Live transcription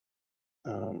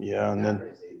Yeah, and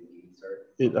then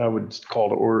I would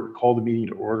call the meeting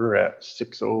to order at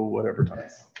 6:00 whatever time.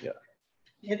 Yeah.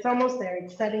 It's almost there.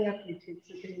 It's setting up YouTube.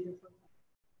 So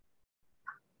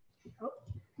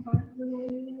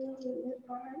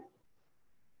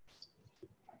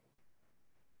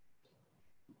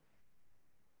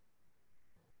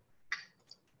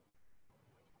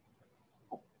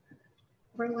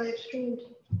we're live streamed.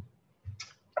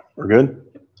 We're good?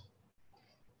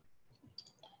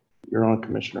 You're on,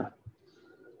 Commissioner.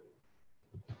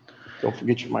 Don't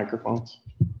forget your microphones.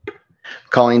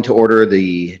 Calling to order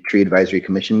the Tree Advisory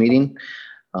Commission meeting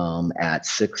at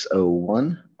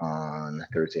 6:01 on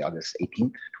Thursday, August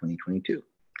 18th, 2022.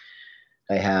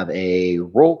 I have a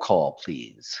roll call,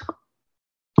 please.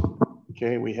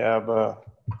 Okay, we have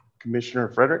Commissioner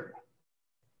Frederick.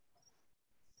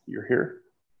 You're here.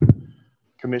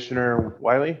 Commissioner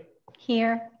Wiley.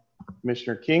 Here.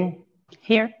 Commissioner King.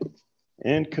 Here.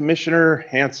 And Commissioner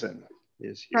Hanson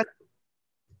is here.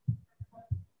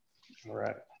 All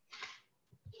right.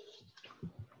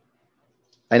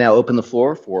 I now open the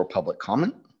floor for public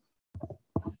comment.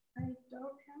 I don't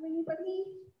have anybody.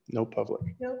 No public.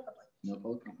 No public. No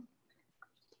public comment.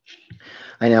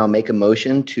 I now make a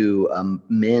motion to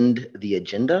amend the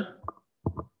agenda.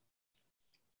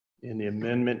 And the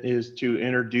amendment is to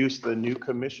introduce the new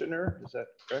commissioner. Is that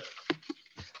correct?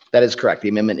 That is correct. The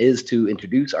amendment is to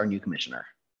introduce our new commissioner.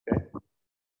 Okay.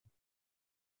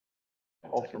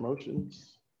 All for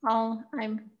motions.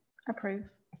 I'm approve.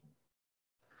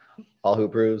 All who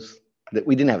approves? That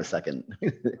we didn't have a second.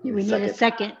 We need a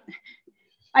second.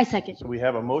 I second. So we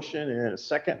have a motion and a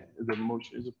second. The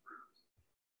motion is approved.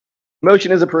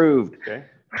 Motion is approved. Okay.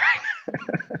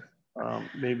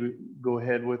 Maybe go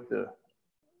ahead with the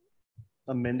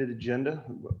amended agenda.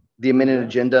 The amended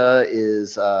agenda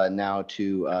is now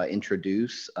to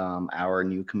introduce our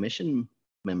new commission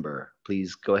member.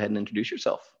 Please go ahead and introduce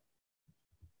yourself.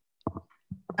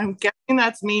 I'm guessing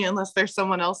that's me, unless there's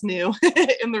someone else new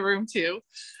in the room too.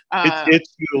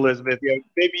 It's you, Elizabeth. Yeah,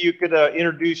 maybe you could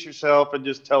introduce yourself and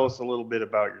just tell us a little bit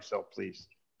about yourself, please.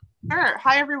 Sure.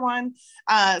 Hi, everyone.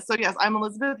 So yes, I'm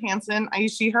Elizabeth Hanson. I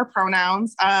use she, her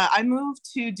pronouns. I moved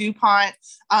to DuPont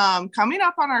coming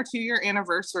up on our 2-year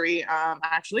anniversary,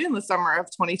 actually in the summer of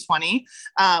 2020,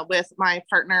 with my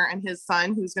partner and his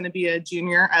son, who's going to be a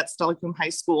junior at Steilacoom High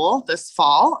School this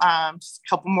fall, just a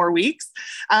couple more weeks.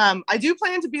 I do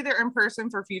plan to be there in person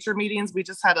for future meetings. We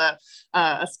just had a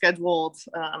scheduled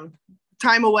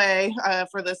time away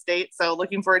for this date. So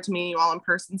looking forward to meeting you all in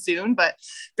person soon, but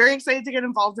very excited to get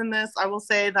involved in this. I will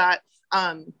say that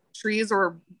trees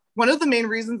are one of the main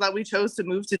reasons that we chose to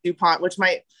move to DuPont, which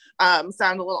might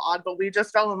sound a little odd, but we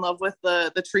just fell in love with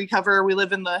the tree cover. We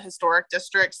live in the historic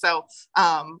district. So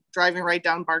driving right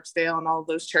down Barksdale and all of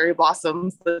those cherry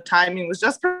blossoms, the timing was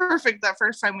just perfect that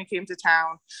first time we came to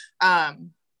town.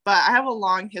 But I have a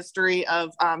long history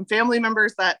of family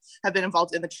members that have been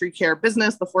involved in the tree care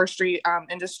business, the forestry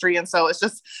industry. And so it's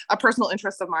just a personal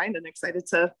interest of mine and excited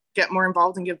to get more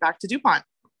involved and give back to DuPont.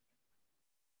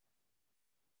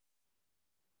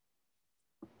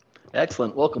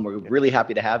 Excellent. Welcome. We're really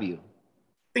happy to have you.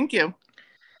 Thank you.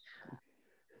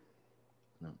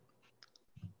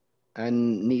 I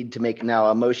need to make now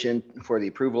a motion for the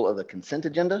approval of the consent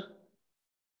agenda.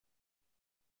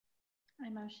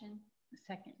 I motion.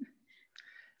 Second.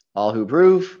 All who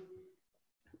approve?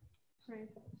 Approve.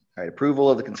 All right, approval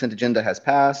of the consent agenda has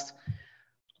passed.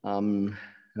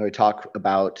 We talk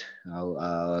about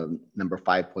number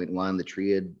 5.1, the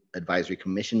Tree Advisory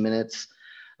Commission minutes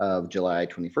of July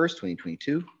 21st,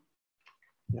 2022.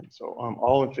 Yeah, so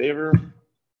all in favor?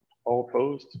 All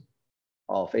opposed?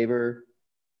 All in favor?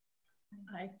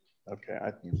 Aye. Okay,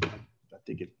 I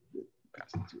think it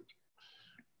passed.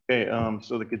 Okay,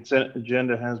 so the consent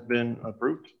agenda has been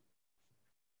approved.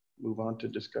 Move on to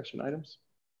discussion items.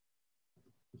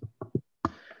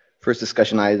 First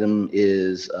discussion item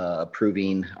is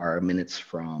approving our minutes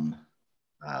from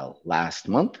last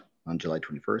month on July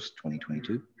 21st,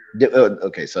 2022.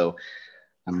 Okay, so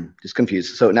I'm just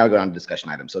confused. So now we go on to discussion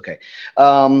items. Okay,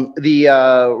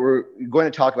 we're going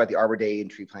to talk about the Arbor Day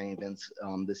and tree planting events.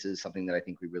 This is something that I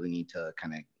think we really need to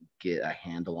kind of get a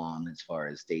handle on as far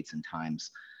as dates and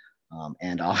times.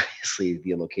 And obviously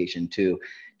the location too.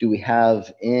 Do we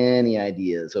have any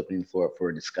ideas? Opening the floor for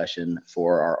a discussion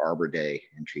for our Arbor Day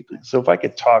and tree planting. So if I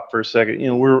could talk for a second, you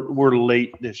know, we're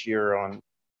late this year on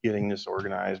getting this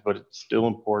organized, but it's still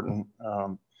important.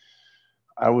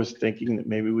 I was thinking that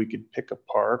maybe we could pick a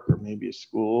park or maybe a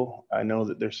school. I know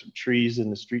that there's some trees in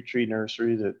the street tree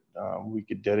nursery that we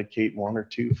could dedicate 1 or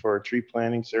 2 for a tree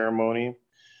planting ceremony.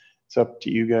 It's up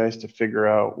to you guys to figure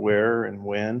out where and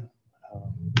when.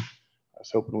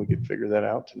 was hoping we could figure that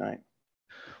out tonight.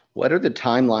 What are the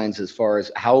timelines as far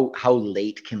as how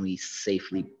late can we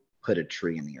safely put a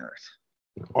tree in the earth?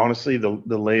 Honestly, the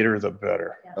later the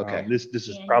better. Okay. This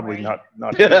is probably January.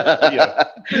 not. Yeah.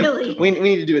 Really? We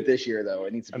need to do it this year though.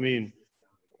 It needs to I be. mean,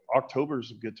 October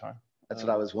is a good time. That's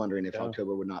what I was wondering, if Yeah.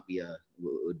 October would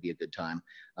be a good time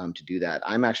to do that.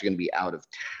 I'm actually going to be out of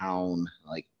town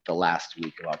like the last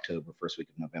week of October, first week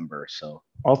of November. So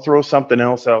I'll throw something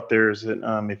else out there is that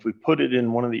if we put it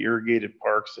in one of the irrigated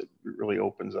parks, it really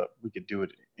opens up. We could do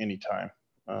it anytime.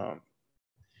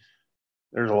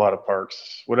 There's a lot of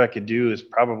parks. What I could do is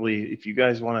probably, if you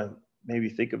guys want to maybe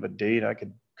think of a date, I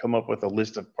could come up with a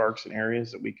list of parks and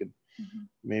areas that we could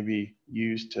maybe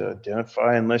use to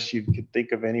identify, unless you could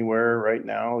think of anywhere right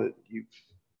now that you've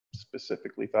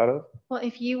specifically thought of. Well,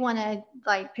 if you want to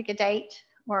like pick a date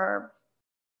or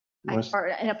Unless- or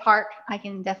in a park, I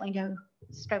can definitely go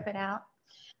scope it out.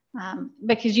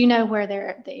 Because you know where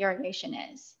the irrigation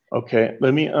is. Okay,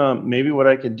 let me, maybe what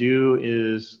I could do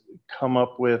is come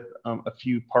up with a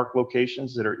few park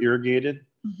locations that are irrigated.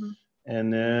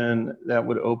 And then that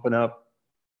would open up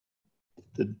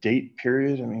the date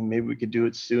period. I mean, maybe we could do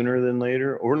it sooner than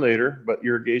later or later, but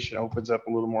irrigation opens up a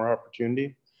little more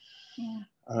opportunity. Yeah.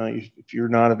 If you're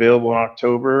not available in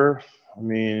October, I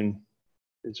mean,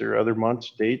 is there other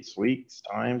months, dates, weeks,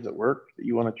 times at work that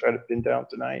you want to try to pin down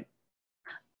tonight?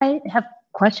 I have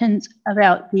questions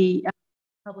about the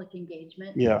public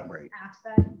engagement. Yeah. right.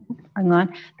 Aspect. Hang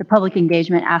on, the public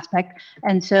engagement aspect.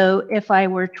 And so if I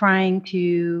were trying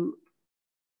to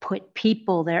put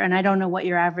people there, and I don't know what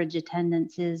your average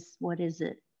attendance is, what is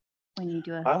it when you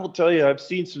do I will tell you, I've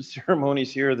seen some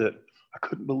ceremonies here that I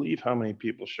couldn't believe how many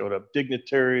people showed up.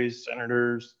 Dignitaries,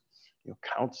 senators,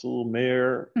 council,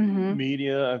 mayor,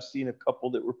 media. I've seen a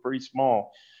couple that were pretty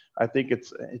small. I think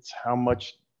it's how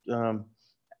much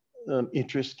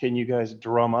interest can you guys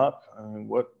drum up? I mean,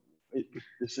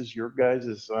 this is your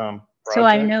guys' project? So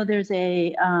I know there's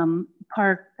a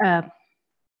park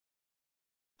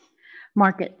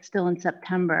market still in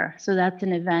September. So that's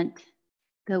an event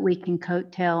that we can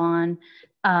coattail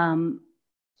on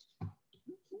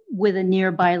with a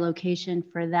nearby location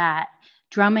for that.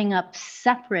 Drumming up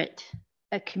separate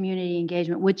community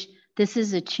engagement, which this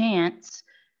is a chance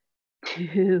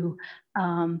to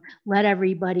let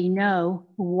everybody know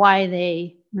why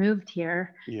they moved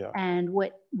here and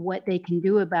what they can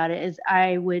do about it. Is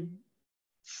I would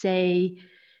say,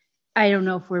 I don't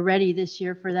know if we're ready this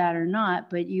year for that or not,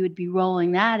 but you would be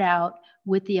rolling that out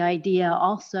with the idea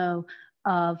also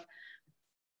of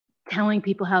telling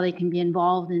people how they can be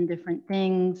involved in different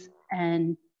things.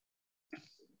 And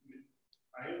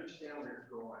I understand where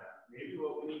you're going at. Maybe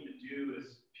what we need to do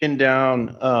is pin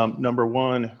down, number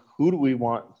one, who do we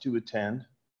want to attend?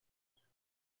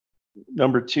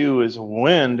 Number two is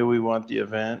when do we want the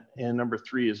event? And number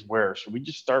three is where. Should we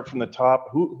just start from the top?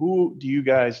 Who do you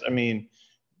guys, I mean,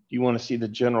 do you want to see the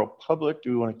general public?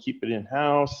 Do we want to keep it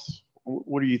in-house?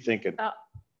 What are you thinking?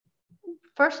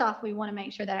 First off, we want to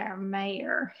make sure that our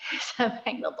mayor is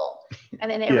available,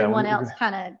 and then everyone else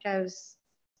kind of goes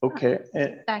Okay.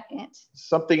 second.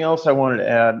 Something else I wanted to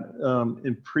add,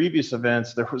 in previous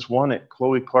events, there was one at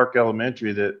Chloe Clark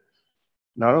Elementary that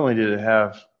not only did it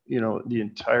have, the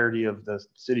entirety of the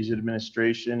city's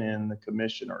administration and the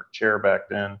commission or chair back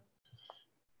then,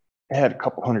 it had a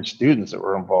couple hundred students that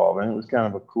were involved, and it was kind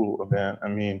of a cool event. I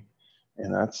mean,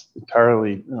 and that's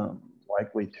entirely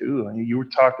likely too. I mean, you were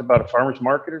talking about a farmer's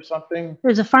market or something?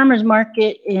 there's a farmer's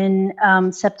market in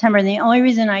September. And the only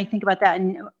reason I think about that,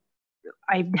 and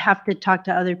I have to talk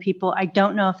to other people, I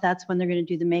don't know if that's when they're going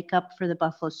to do the makeup for the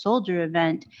Buffalo Soldier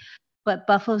event, but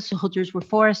Buffalo Soldiers were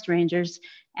forest rangers,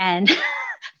 and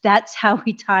that's how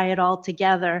we tie it all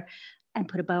together and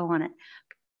put a bow on it.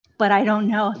 But I don't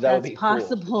know if That would that's be cool.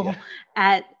 possible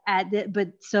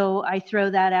but so I throw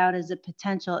that out as a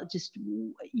potential, just,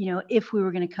 if we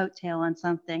were going to coattail on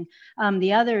something.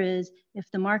 The other is if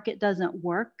the market doesn't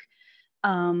work,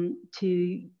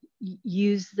 to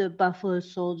use the Buffalo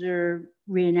Soldier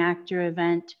reenactor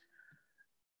event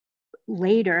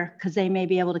later, because they may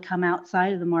be able to come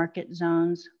outside of the market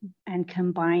zones and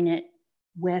combine it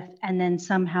with, and then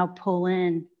somehow pull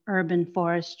in urban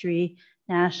forestry,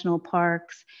 national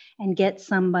parks, and get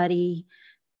somebody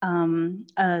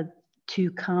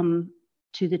to come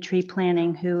to the tree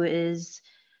planting who is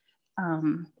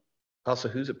Also,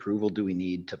 whose approval do we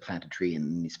need to plant a tree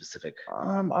in any specific?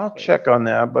 I'll check on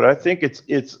that, but I think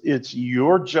it's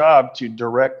your job to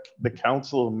direct the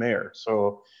council and mayor.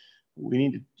 So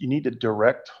you need to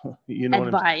direct, you know,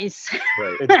 Advise,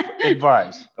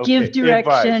 advise. give Okay,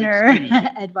 direction or excuse me.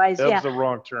 advise. That Yeah. was the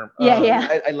wrong term. Yeah.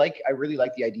 I really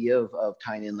like the idea of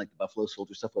tying in like the Buffalo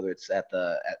Soldier stuff, whether it's at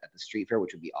the street fair,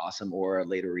 which would be awesome, or a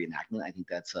later reenactment. I think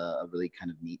that's a really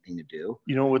kind of neat thing to do.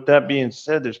 You know, with that being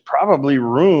said, there's probably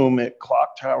room at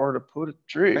Clock Tower to put a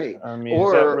tree. Right. I mean,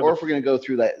 Or if we're going to go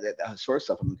through that historic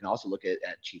stuff, we can also look at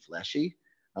Chief Leshy,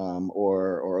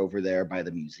 or over there by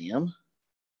the museum.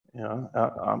 Yeah,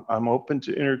 I'm open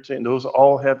to entertain. Those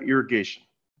all have irrigation.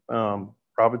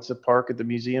 Robinson Park at the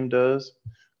museum does.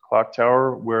 Clock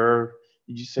Tower, where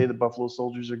did you say the Buffalo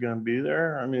Soldiers are going to be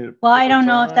there? I mean, Well, I don't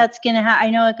know if that's going to happen. I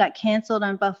know it got canceled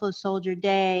on Buffalo Soldier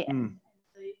Day. Hmm.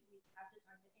 So you have to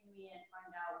talk to Amy and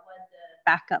find out what the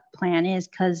backup plan is,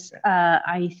 because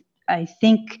I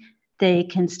think they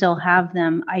can still have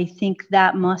them. I think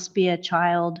that must be a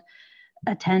child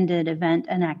attended event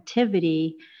and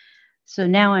activity. So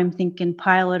now I'm thinking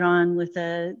pile it on with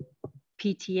a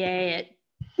PTA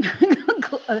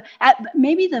at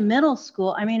maybe the middle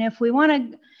school. I mean, if we want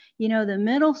to, you know, the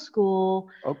middle school,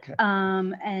 Okay.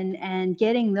 and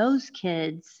getting those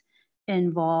kids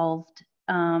involved,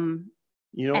 You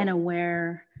know, and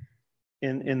aware.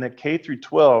 in the K through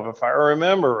 12, if I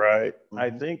remember right, I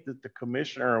Mhm. think that the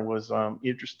commissioner was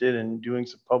interested in doing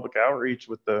some public outreach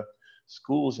with the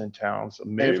schools in town. So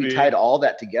And maybe if we tied all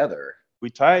that together, we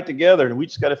tie it together, and we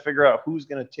just got to figure out who's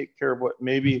going to take care of what.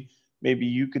 Maybe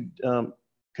you could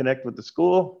connect with the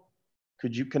school.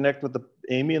 Could you connect with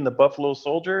Amy and the Buffalo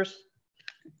Soldiers?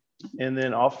 And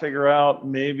then I'll figure out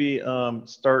maybe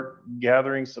start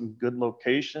gathering some good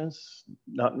locations,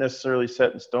 not necessarily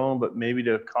set in stone, but maybe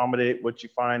to accommodate what you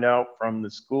find out from the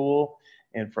school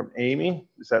and from Amy.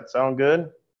 Does that sound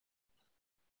good?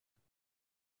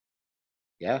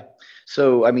 yeah.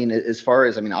 So, I mean, as far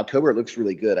as, I mean, October, it looks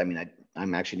really good. I mean,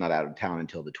 I'm actually not out of town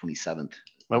until the 27th.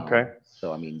 Okay.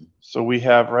 So, I mean, So we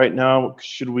have right now,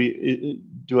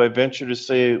 do I venture to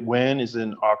say when is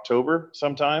in October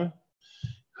sometime?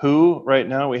 Who, right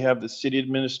now, we have the city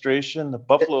administration, the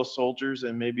Buffalo Soldiers,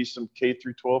 and maybe some K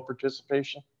through 12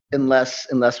 participation?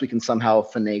 unless we can somehow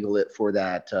finagle it for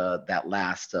that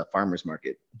last farmer's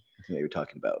market that you were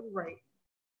talking about. Right.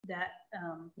 That.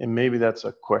 And maybe that's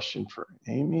a question for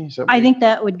Amy. Is that I what- think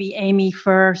that would be Amy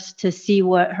first to see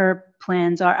what her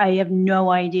plans are. I have no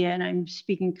idea, and I'm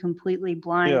speaking completely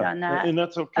blind Yeah, on that. and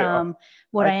that's okay.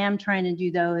 What I am trying to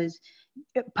do though is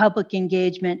public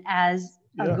engagement as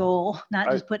a Yeah. goal,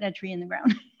 not just putting a tree in the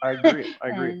ground. I agree. I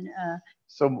agree. And,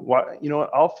 So you know what?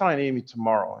 I'll find Amy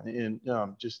tomorrow and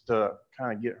just kind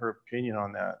of get her opinion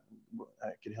on that. I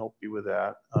can help you with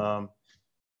that.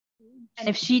 and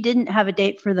if she didn't have a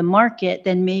date for the market,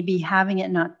 then maybe having it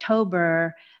in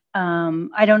October.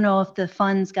 I don't know if the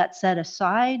funds got set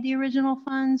aside, the original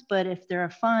funds, but if there are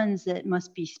funds that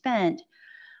must be spent,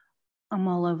 I'm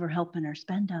all over helping her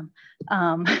spend them.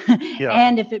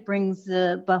 And if it brings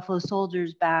the Buffalo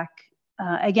Soldiers back,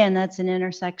 again, that's an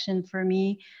intersection for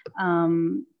me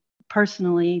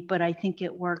personally, but I think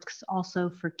it works also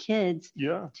for kids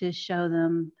Yeah. to show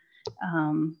them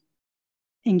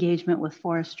engagement with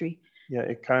forestry. Yeah.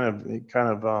 It kind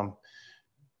of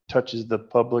touches the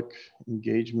public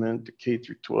engagement, the K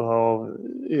through 12.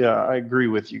 Yeah, I agree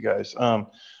with you guys.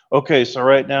 Okay, so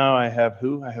right now I have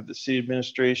who? I have the city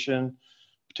administration,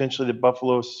 potentially the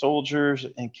Buffalo Soldiers,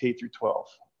 and K through 12.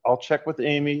 I'll check with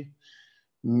Amy.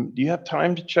 Do you have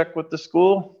time to check with the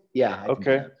school? Yeah. I can do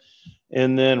Okay. that.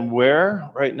 And then where?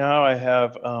 Right now I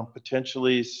have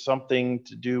potentially something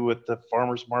to do with the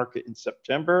farmer's market in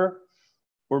September,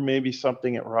 or maybe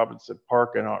something at Robinson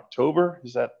Park in October.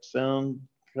 Does that sound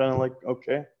kind of like,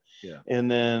 okay? Yeah. And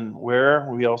then where?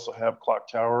 We also have Clock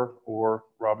Tower or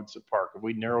Robinson Park. Have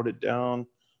we narrowed it down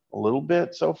a little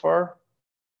bit so far?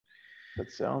 That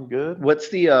sound good? What is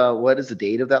the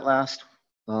date of that last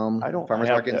I don't farmer's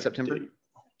have market in that September? date.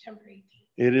 September 18th.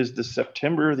 It is the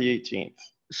September the 18th.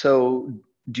 So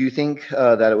do you think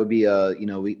that it would be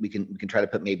we can try to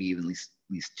put maybe even at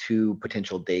least two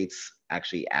potential dates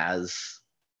actually as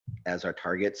our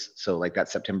targets? So like that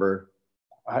September.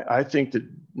 I think that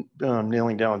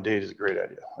nailing down a date is a great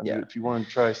idea. I mean, Yeah. if you want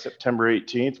to try September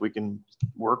 18th, we can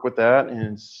work with that.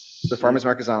 And The farmer's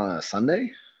market is on a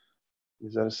Sunday.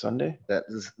 Is that a Sunday? That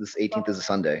this 18th is a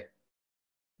Sunday.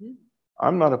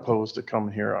 I'm not opposed to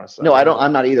coming here on a Sunday. No,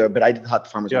 I'm not either. But I thought the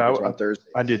farmer's Yeah, markets were on Thursday.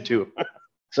 I did too.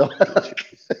 So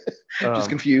Um, just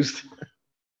confused.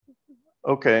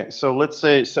 Okay, so let's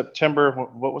say September,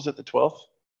 what was it, the 12th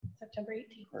September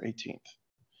 18th. or 18th?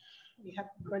 We have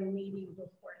one meeting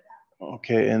before that.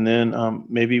 Okay, and then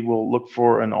maybe we'll look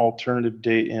for an alternative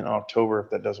date in October if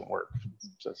that doesn't work.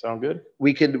 Does that sound good?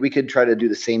 We could try to do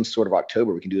the same sort of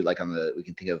October. We can do it like we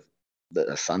can think of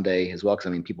a Sunday as well. Cause I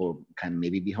mean, people kind of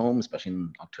maybe be home, especially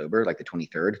in October, like the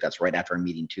 23rd. That's right after our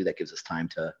meeting too. That gives us time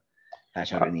to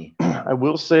patch out any. I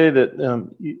will say that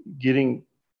getting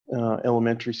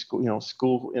elementary school,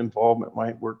 school involvement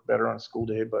might work better on a school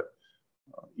day, but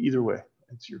either way,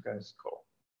 it's your guys' call.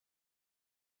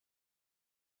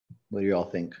 What do you all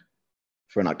think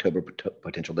for an October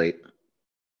potential date?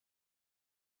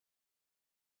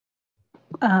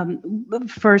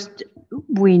 First,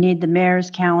 we need the mayor's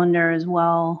calendar as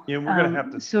well. Yeah, we're gonna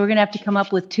have to. So we're gonna have to come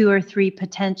up with 2 or 3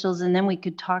 potentials, and then we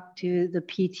could talk to the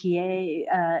PTA.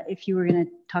 If you were gonna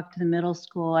talk to the middle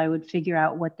school, I would figure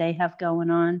out what they have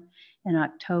going on in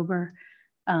October.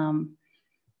 That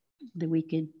we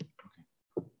could.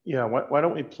 Yeah, why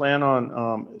don't we plan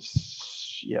on?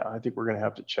 Yeah, I think we're gonna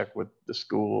have to check with the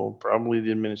school, probably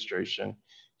the administration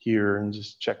here, and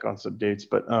just check on some dates.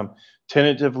 But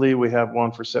tentatively, we have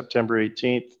one for September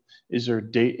 18th. Is there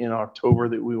a date in October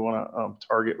that we want to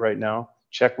target right now?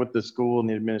 Check with the school and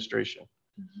the administration.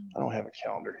 I don't have a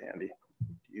calendar handy.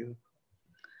 Do you?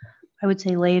 I would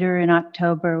say later in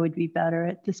October would be better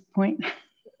at this point.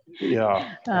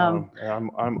 Yeah,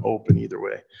 I'm open either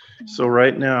way. So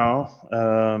right now,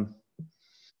 I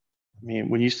mean,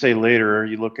 when you say later, are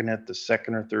you looking at the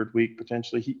 2nd or 3rd week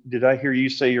potentially? Did I hear you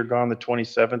say you're gone the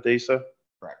 27th, Asa?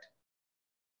 Correct.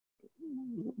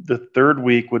 The 3rd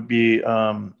week would be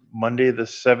Monday the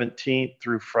 17th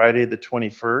through Friday the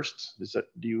 21st.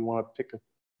 Do you want to pick a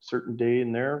certain day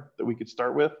in there that we could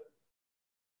start with?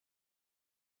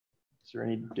 Is there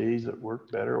any days that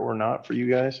work better or not for you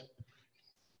guys?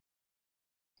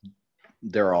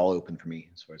 They're all open for me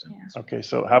as far as I'm Yeah. concerned. Okay,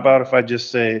 so how about if I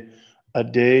just say a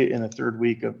day in the 3rd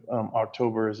week of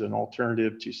October as an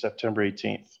alternative to September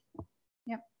 18th?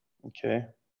 Yep. Okay.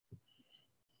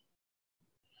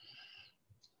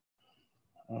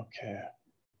 Okay.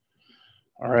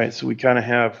 All right, so we kind of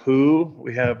have who,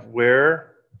 we have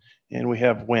where, and we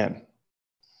have when.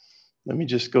 Let me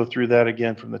just go through that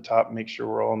again from the top and make sure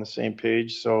we're all on the same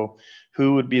page. So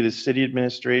who would be the city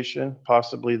administration,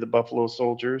 possibly the Buffalo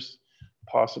Soldiers,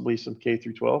 possibly some K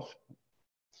through 12.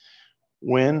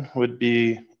 When would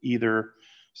be either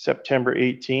September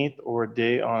 18th or a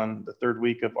day on the 3rd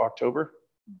week of October.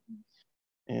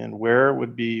 And where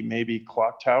would be maybe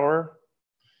Clock Tower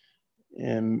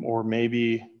or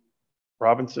maybe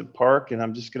Robinson Park. And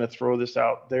I'm just going to throw this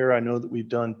out there. I know that we've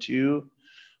done 2.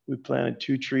 We planted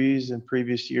 2 trees in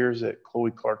previous years at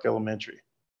Chloe Clark Elementary.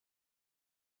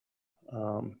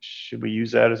 Should we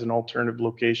use that as an alternative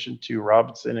location to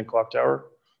Robinson and Clock Tower?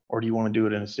 Or do you want to do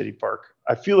it in a city park?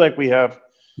 I feel like we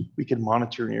can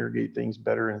monitor and irrigate things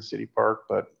better in a city park,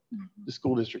 but the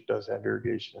school district does have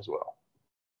irrigation as well.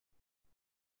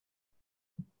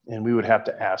 And we would have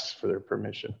to ask for their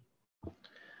permission.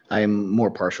 I'm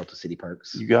more partial to city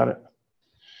parks. You got it.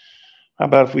 How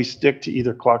about if we stick to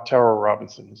either Clock Tower or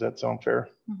Robinson? Does that sound fair?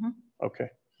 Okay.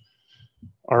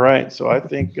 All right. So I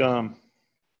think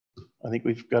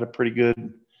we've got a pretty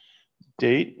good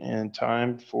date and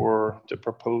time to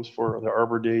propose for the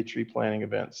Arbor Day tree planting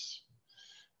events.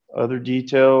 Other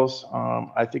details,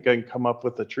 I think I can come up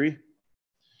with a tree.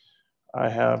 I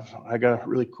got a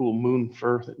really cool moon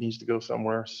fir that needs to go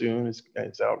somewhere soon.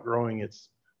 It's outgrowing its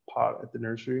pot at the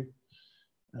nursery.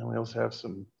 And we also have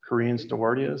some Korean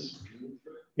Stewardias.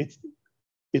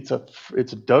 It's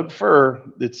a Doug fir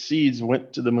that seeds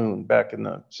went to the moon back in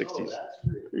the 60s.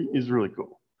 It's really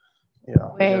cool. Yeah.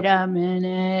 Wait a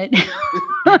minute.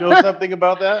 You know something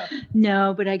about that?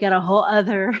 No, but I got a whole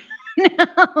other,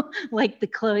 like the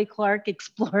Chloe Clark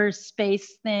Explorer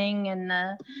Space thing and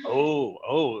the.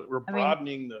 We're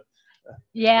broadening the.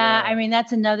 Yeah, I mean,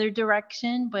 that's another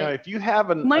direction, Now, but if you have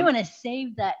you might want to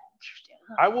save that.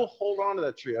 I will hold on to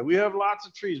that tree. We have lots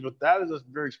of trees, but that is a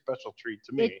very special tree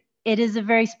to me. It is a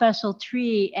very special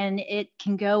tree, and it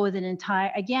can go with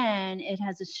it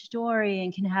has a story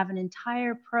and can have an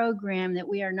entire program that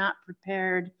we are not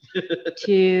prepared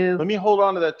to. Let me hold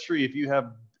on to that tree if you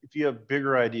have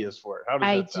bigger ideas for it. How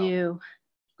does that sound? I do.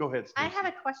 Go ahead, Stacey. I have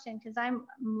a question because I'm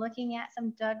looking at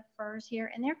some Doug firs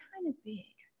here and they're kind of big.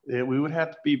 Yeah, we would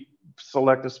have to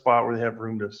select a spot where they have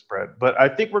room to spread, but I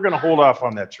think we're going to hold off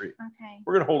on that tree. Okay.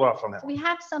 We're going to hold off on that. So we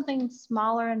have something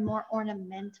smaller and more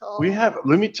ornamental.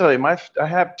 Let me tell you, I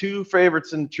have 2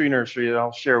 favorites in the tree nursery that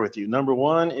I'll share with you. Number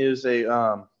 1 is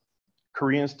a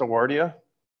Korean Stewardia.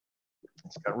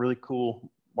 It's got really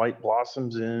cool white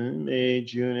blossoms in May,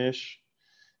 June-ish.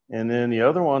 And then the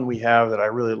other one we have that I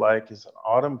really like is an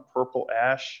autumn purple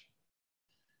ash.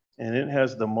 And it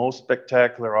has the most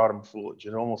spectacular autumn foliage.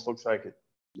 It almost looks like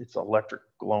it's electric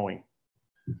glowing.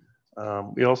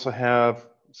 We also have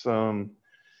some,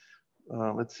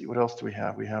 let's see, what else do we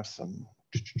have? We have some,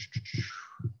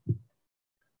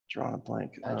 drawing a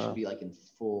blank. That should be like in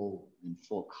full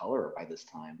color by this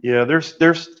time. Yeah,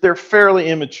 they're fairly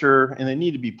immature and they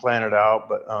need to be planted out,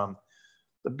 but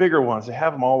the bigger ones, they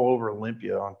have them all over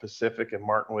Olympia on Pacific and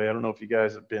Martin Way. I don't know if you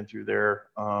guys have been through there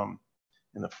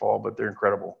in the fall, but they're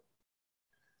incredible.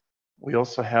 We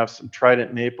also have some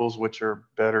trident maples, which are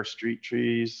better street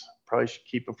trees. Probably should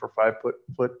keep them for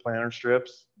 5-foot planter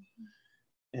strips.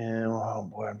 And oh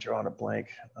boy, I'm drawing a blank.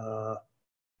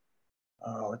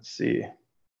 Let's see.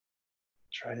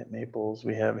 Trident maples.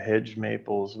 We have hedge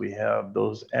maples. We have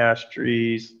those ash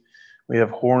trees. We have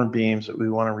hornbeams that we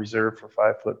want to reserve for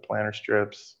 5-foot planter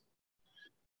strips.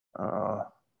 The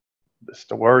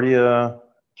Stewardia,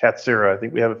 Katsura. I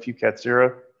think we have a few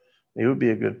Katsura. It would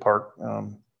be a good park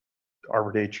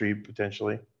Arbor Day tree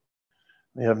potentially.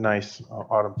 They have nice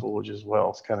autumn foliage as well.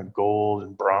 It's kind of gold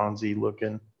and bronzy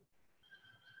looking.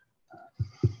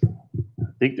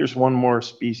 I think there's one more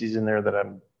species in there that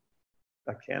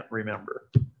I can't remember.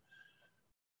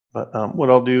 But what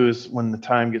I'll do is when the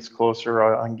time gets closer,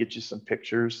 I can get you some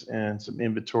pictures and some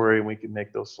inventory and we can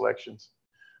make those selections.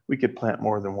 We could plant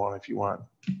more than one if you want.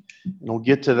 And we'll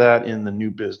get to that in the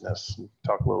new business. We'll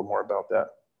talk a little more about that.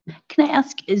 Can I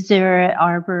ask, is there an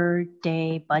Arbor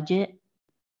Day budget?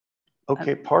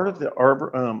 Okay, part of the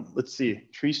Arbor, let's see,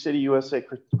 Tree City USA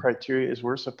criteria is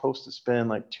we're supposed to spend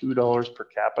like $2 per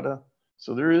capita.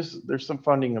 So there's some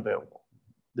funding available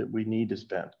that we need to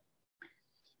spend.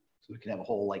 So we can have a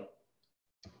whole like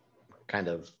kind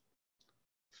of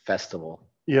festival.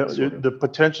 Yeah, the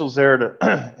potential's there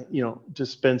to, to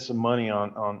spend some money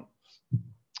on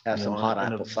Have some hot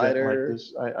apple cider.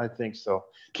 Like I think so.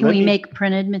 Can we make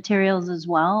printed materials as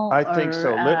well? I think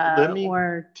so. Let me,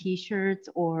 or T-shirts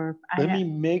or. Let me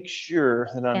make sure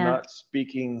that I'm not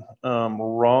speaking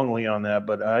wrongly on that,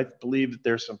 but I believe that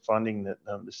there's some funding that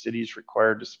the city is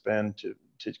required to spend to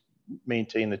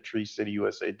maintain the Tree City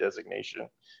USA designation,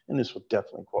 and this would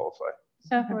definitely qualify.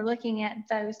 So if we're looking at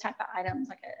those type of items,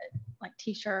 like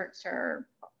T-shirts, or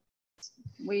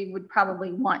we would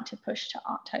probably want to push to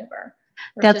October.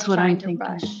 That's what I'm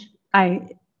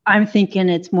thinking. I'm thinking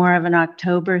it's more of an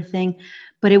October thing,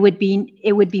 but it would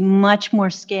be much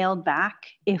more scaled back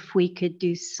if we could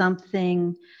do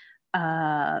something.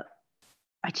 I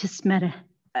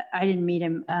didn't meet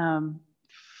him.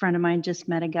 Friend of mine just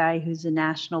met a guy who's a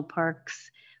national parks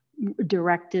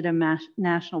directed a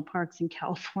national parks in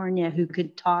California who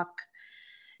could talk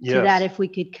to that if we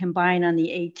could combine on the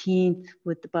 18th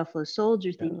with the Buffalo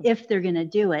Soldier thing, if they're going to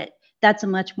do it. That's a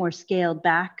much more scaled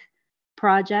back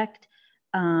project.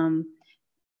 The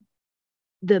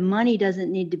money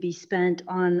doesn't need to be spent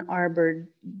on Arbor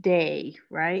Day,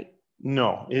 right?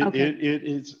 No, it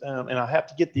is, and I have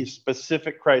to get the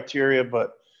specific criteria,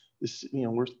 but this,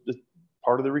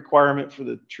 part of the requirement for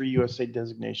the Tree USA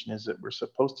designation is that we're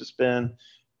supposed to spend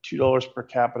 $2 per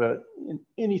capita in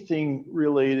anything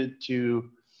related to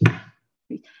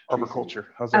arboriculture.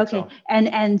 How's that sound?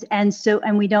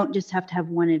 And we don't just have to have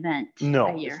one event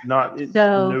a year. It's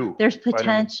not. There's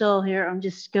potential here. I'm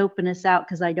just scoping us out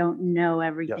because I don't know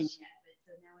everything yet.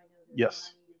 So now I know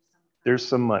yes, there's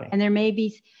some money. And there may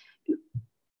be,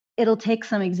 it'll take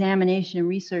some examination and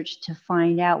research to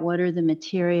find out what are the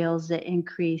materials that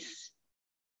increase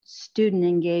student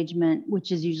engagement,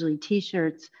 which is usually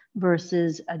T-shirts,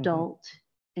 versus adult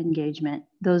engagement.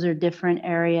 Those are different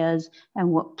areas,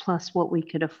 and plus what we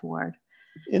could afford.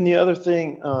 And the other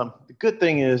thing, the good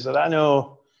thing is that I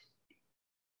know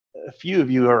a few of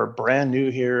you are brand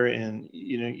new here, and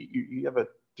you have a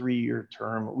 3-year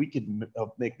term. We could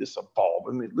make this evolve.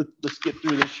 I mean, let's get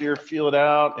through this year, feel it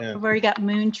out. And we've already got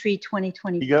Moon Tree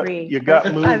 2023. You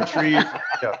got Moon Tree.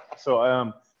 Yeah.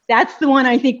 So that's the one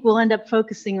I think we'll end up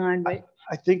focusing on. But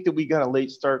I think that we got a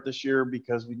late start this year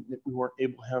because we weren't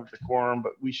able to have the quorum,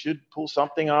 but we should pull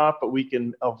something off, but we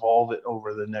can evolve it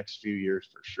over the next few years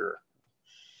for sure.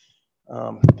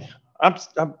 I'm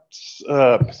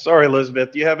sorry,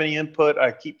 Elizabeth. Do you have any input?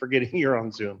 I keep forgetting you're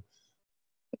on Zoom.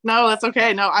 No, that's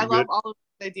okay. No, I love all of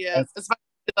the ideas, especially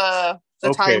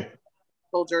the time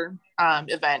soldier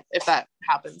event, if that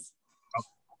happens.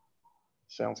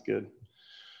 Sounds good.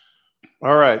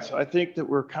 All right, so I think that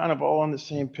we're kind of all on the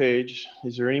same page.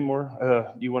 Is there any more?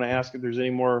 Do you want to ask if there's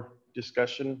any more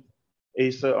discussion,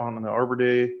 Asa, on the Arbor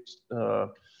Day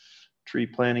tree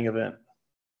planting event?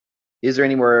 Is there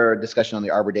any more discussion on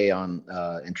the Arbor Day and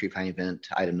tree planting event,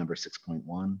 item number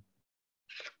 6.1?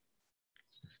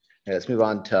 Let's move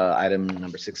on to item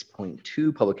number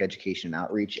 6.2, public education and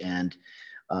outreach. And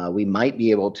we might be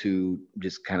able to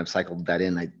just kind of cycle that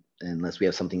in. unless we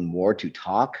have something more to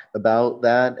talk about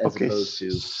that as Okay, opposed to.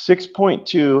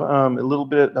 6.2, a little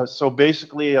bit. So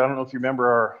basically, I don't know if you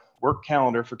remember our work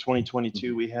calendar for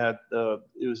 2022. We had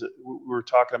we were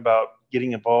talking about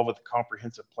getting involved with the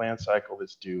comprehensive plan cycle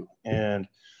that's due, and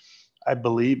I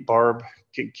believe Barb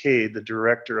Kincaid, the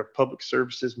Director of Public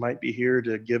Services, might be here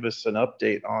to give us an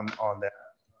update on that.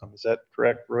 Is that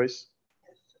correct, Royce?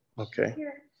 Okay.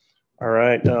 All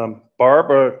right.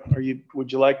 Barb,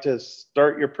 would you like to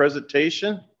start your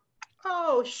presentation?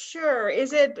 Oh, sure.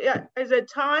 Is it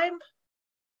time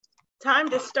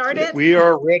to start it? We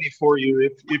are ready for you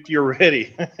if you're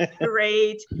ready.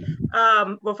 Great.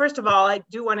 Well, first of all, I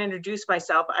do want to introduce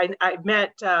myself. I've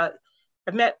met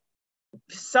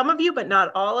some of you, but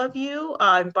not all of you.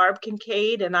 I'm Barb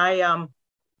Kincaid, and I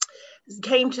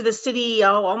came to the city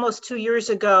almost 2 years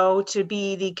ago to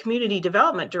be the Community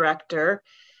Development Director,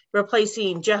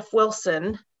 replacing Jeff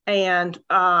Wilson. And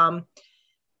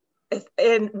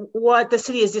what the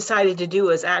city has decided to do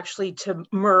is actually to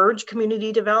merge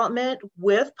community development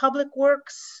with public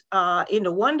works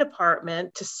into one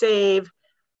department to save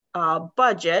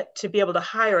budget to be able to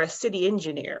hire a city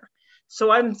engineer. So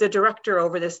I'm the director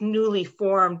over this newly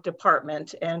formed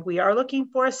department, and we are looking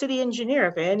for a city engineer.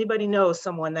 If anybody knows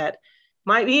someone that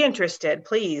might be interested,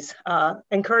 please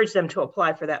encourage them to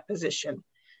apply for that position.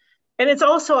 And it's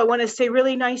also, I want to say,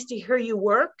 really nice to hear you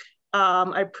work.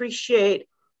 I appreciate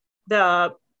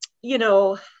the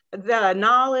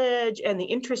knowledge and the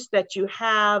interest that you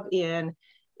have in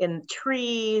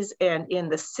trees and in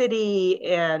the city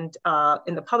and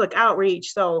in the public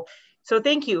outreach. So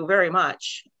thank you very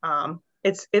much.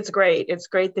 It's great. It's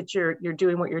great that you're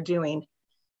doing what you're doing.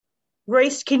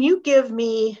 Royce, can you give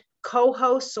me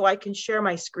co-host so I can share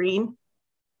my screen?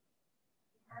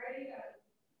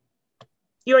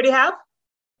 You already have?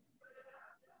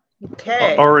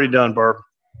 Okay. Already done, Barb.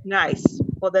 Nice.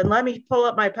 Well, then let me pull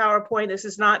up my PowerPoint. This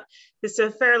is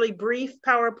a fairly brief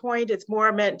PowerPoint. It's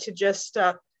more meant to just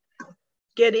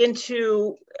get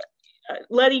into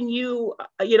letting you,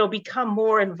 become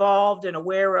more involved and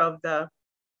aware of the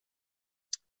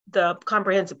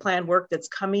comprehensive plan work that's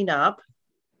coming up.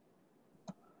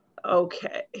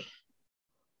 Okay.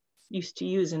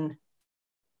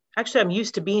 Actually, I'm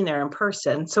used to being there in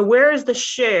person. So where is the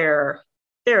share?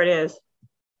 There it is.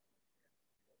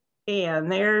 And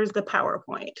there's the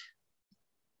PowerPoint.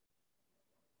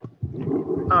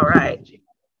 All right.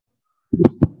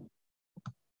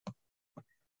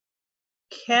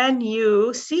 Can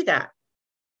you see that?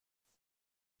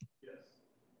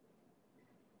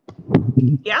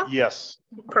 Yeah? Yes.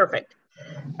 Perfect.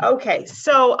 Okay,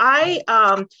 so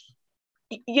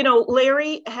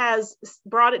Larry has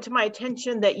brought it to my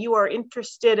attention that you are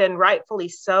interested, and rightfully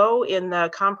so, in the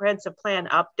comprehensive plan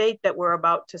update that we're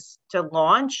about to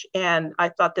launch. And I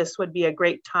thought this would be a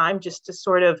great time just to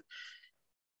sort of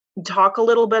talk a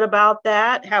little bit about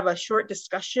that, have a short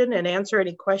discussion and answer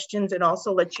any questions, and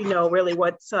also let you know really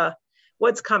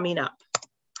what's coming up.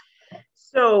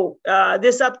 So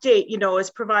this update, is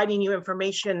providing you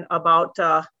information about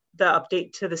the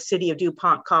update to the City of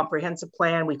DuPont Comprehensive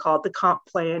Plan. We call it the Comp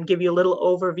Plan, give you a little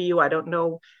overview. I don't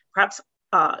know, perhaps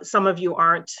some of you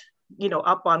aren't,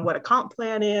 up on what a comp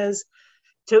plan is,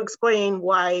 to explain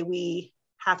why we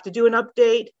have to do an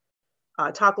update,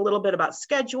 talk a little bit about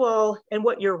schedule and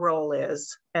what your role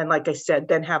is. And like I said,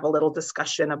 then have a little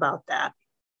discussion about that.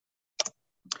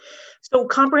 So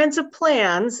comprehensive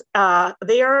plans,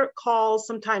 they are called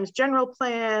sometimes general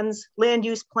plans, land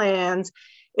use plans.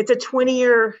 It's a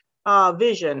 20-year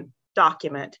vision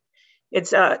document.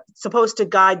 It's supposed to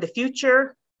guide the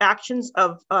future actions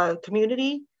of a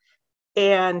community.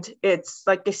 And it's,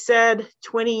 like I said,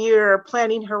 20-year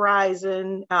planning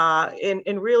horizon,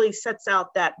 and really sets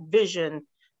out that vision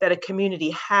that a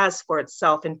community has for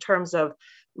itself in terms of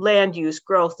land use,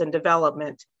 growth, and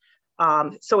development.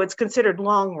 So it's considered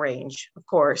long range, of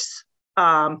course.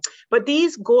 But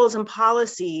these goals and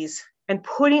policies and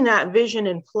putting that vision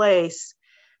in place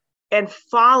and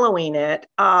following it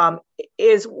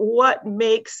is what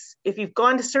makes, if you've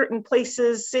gone to certain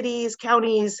places, cities,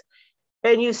 counties,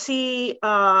 and you see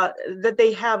that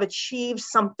they have achieved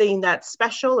something that's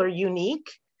special or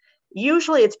unique,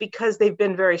 usually it's because they've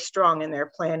been very strong in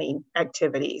their planning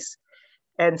activities.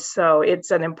 And so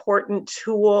it's an important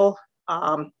tool.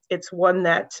 It's one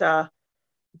that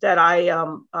I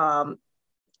am,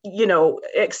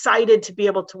 excited to be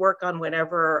able to work on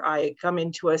whenever I come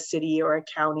into a city or a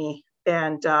county.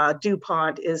 And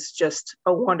DuPont is just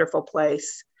a wonderful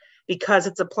place because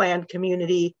it's a planned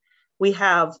community. We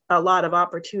have a lot of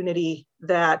opportunity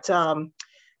that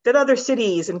other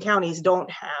cities and counties don't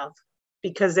have,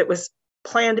 because it was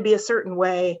planned to be a certain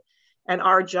way. And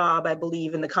our job, I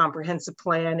believe, in the comprehensive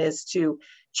plan is to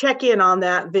check in on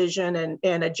that vision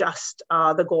and adjust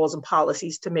the goals and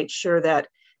policies to make sure that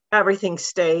everything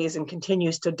stays and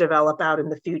continues to develop out in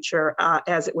the future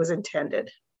as it was intended.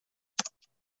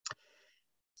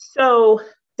 So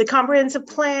the comprehensive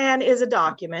plan is a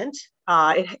document.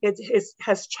 It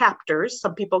has chapters.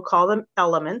 Some people call them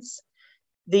elements.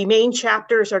 The main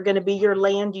chapters are going to be your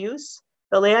land use.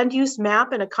 The land use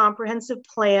map in a comprehensive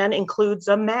plan includes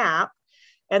a map,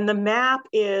 and the map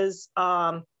is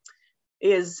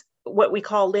what we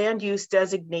call land use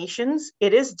designations.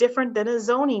 It is different than a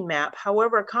zoning map.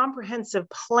 However, a comprehensive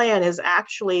plan is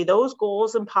actually those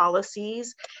goals and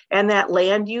policies and that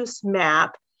land use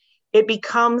map. It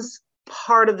becomes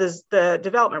part of the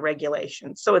development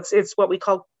regulations. So it's what we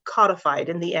call codified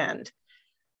in the end.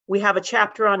 We have a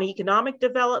chapter on economic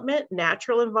development,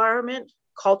 natural environment,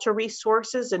 cultural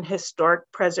resources and historic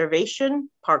preservation,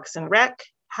 parks and rec,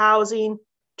 housing,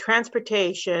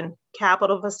 transportation,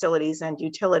 capital facilities, and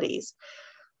utilities.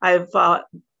 I've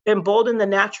emboldened the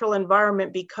natural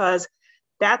environment because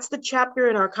that's the chapter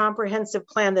in our comprehensive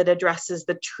plan that addresses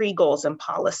the tree goals and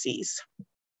policies.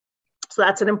 So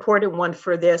that's an important one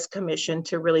for this commission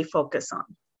to really focus on.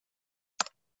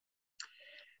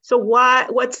 So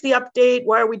what's the update?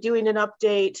 Why are we doing an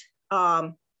update?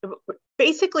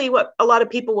 Basically, what a lot of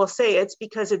people will say, it's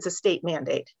because it's a state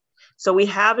mandate. So we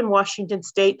have in Washington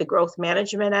State the Growth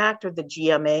Management Act, or the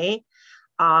GMA,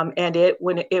 and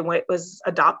when it was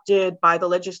adopted by the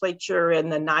legislature in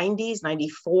the 90s,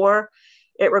 94,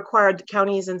 it required the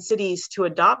counties and cities to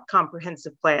adopt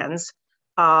comprehensive plans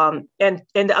and to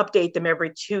update them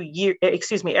every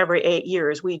 8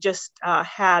 years. We just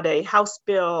had a House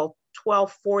Bill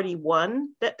 1241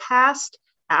 that passed.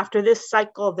 After this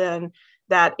cycle, then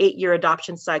that 8-year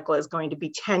adoption cycle is going to be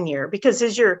 10-year, because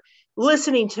as you're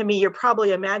listening to me, you're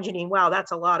probably imagining, wow,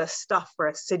 that's a lot of stuff for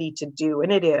a city to do.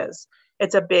 And it is.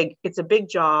 It's a big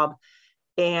job.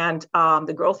 And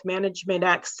the Growth Management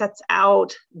Act sets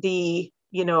out the,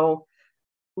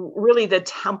 really the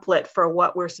template for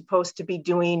what we're supposed to be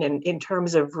doing in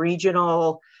terms of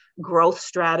regional growth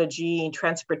strategy and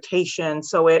transportation.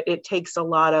 So it takes a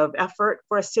lot of effort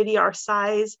for a city our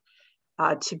size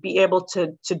to be able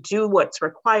to do what's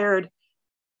required.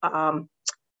 And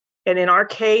in our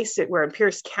case, we're in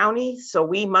Pierce County, so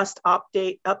we must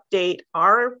update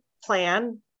our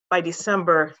plan by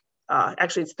December,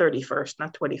 actually it's 31st,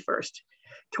 not 21st,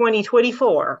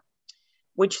 2024,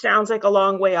 which sounds like a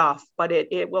long way off, but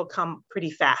it will come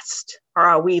pretty fast.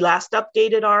 We last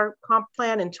updated our comp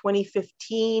plan in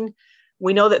 2015.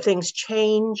 We know that things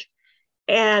change.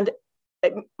 And,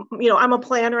 I'm a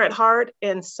planner at heart.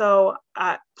 And so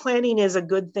planning is a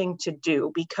good thing to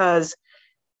do, because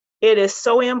it is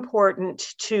so important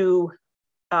to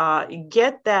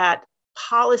get that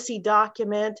policy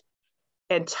document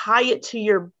and tie it to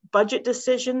your budget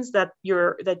decisions that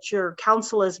your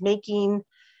council is making,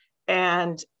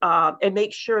 and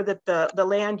make sure that the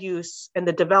land use and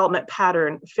the development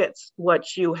pattern fits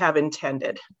what you have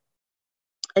intended,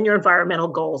 and your environmental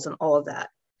goals and all of that.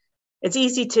 It's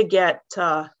easy to get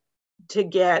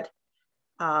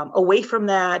away from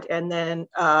that, and then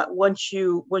once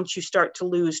you start to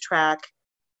lose track,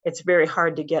 it's very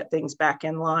hard to get things back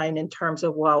in line in terms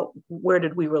of, well, where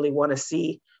did we really want to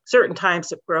see certain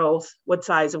types of growth, what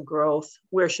size of growth,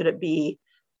 where should it be,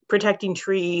 protecting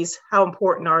trees, how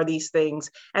important are these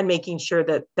things, and making sure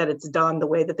that it's done the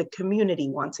way that the community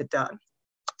wants it done.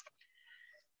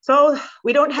 So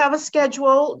we don't have a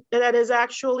schedule that is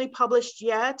actually published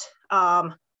yet.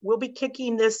 We'll be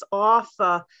kicking this off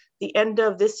the end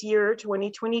of this year,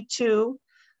 2022,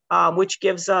 which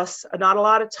gives us not a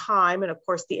lot of time. And of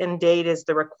course, the end date is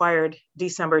the required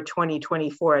December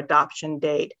 2024 adoption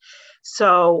date.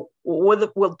 So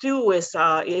what we'll do is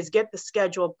get the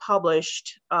schedule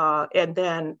published and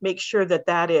then make sure that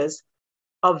that is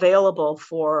available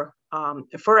for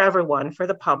everyone, for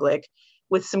the public,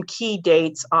 with some key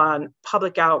dates on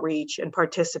public outreach and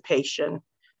participation.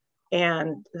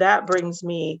 And that brings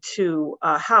me to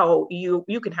how you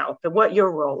can help and what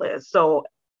your role is. So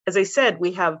as I said,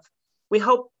 we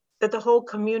hope that the whole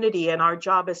community, and our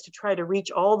job is to try to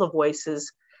reach all the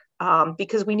voices,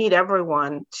 because we need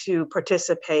everyone to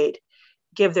participate,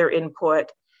 give their input.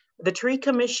 The Tree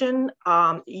Commission,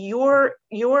 you're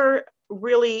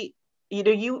really,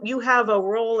 you have a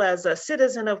role as a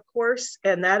citizen, of course,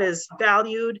 and that is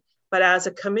valued. But as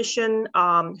a commission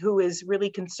who is really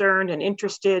concerned and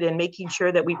interested in making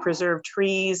sure that we preserve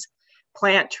trees,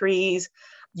 plant trees,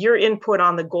 your input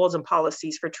on the goals and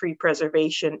policies for tree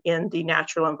preservation in the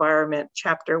natural environment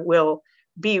chapter will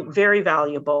be very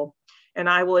valuable. And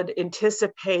I would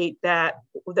anticipate that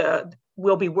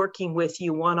we'll be working with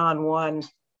you one-on-one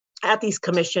at these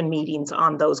commission meetings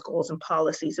on those goals and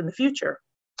policies in the future.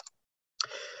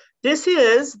 This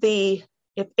is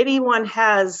if anyone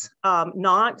has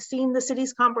not seen the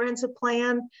city's comprehensive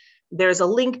plan, there's a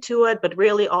link to it, but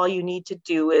really all you need to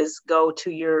do is go to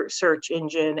your search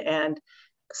engine and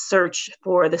search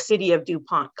for the City of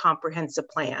DuPont Comprehensive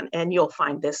Plan, and you'll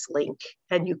find this link,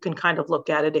 and you can kind of look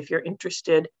at it if you're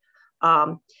interested.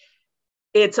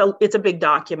 It's a big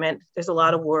document. There's a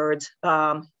lot of words,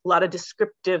 a lot of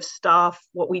descriptive stuff.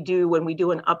 What we do when we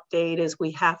do an update is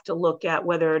we have to look at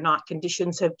whether or not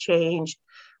conditions have changed.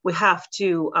 We have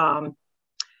to,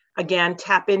 again,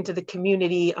 tap into the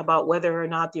community about whether or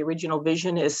not the original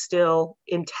vision is still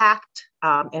intact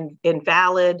and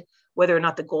valid, whether or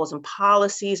not the goals and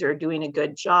policies are doing a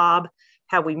good job.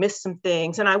 Have we missed some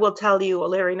things? And I will tell you,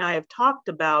 Larry and I have talked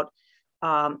about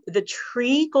the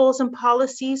tree goals and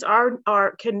policies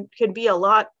can be a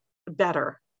lot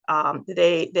better.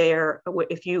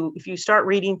 If you start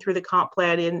reading through the comp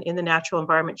plan in the natural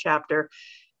environment chapter,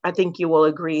 I think you will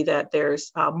agree that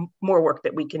there's more work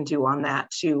that we can do on that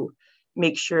to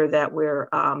make sure that we're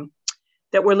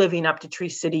living up to Tree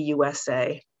City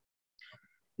USA.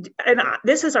 And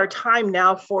this is our time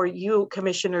now for you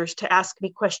commissioners to ask me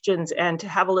questions and to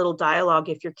have a little dialogue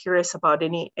if you're curious about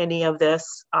any of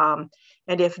this. And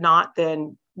if not,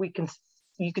 then you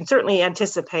can certainly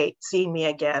anticipate seeing me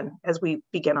again as we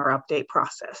begin our update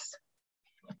process.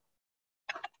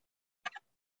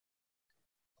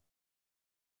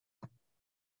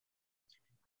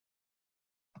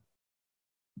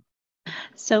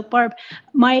 So Barb,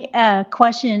 my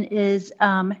question is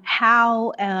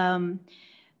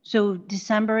so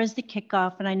December is the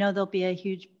kickoff, and I know there'll be a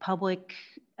huge public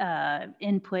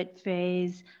input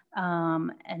phase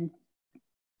and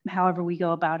however we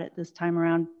go about it this time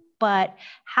around. But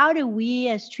how do we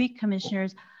as tree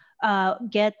commissioners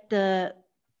get the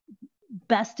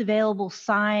best available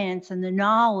science and the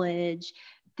knowledge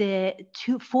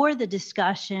for the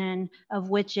discussion of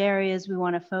which areas we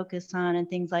want to focus on and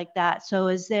things like that? So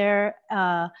is there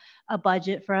a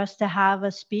budget for us to have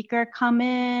a speaker come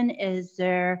in? Is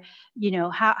there,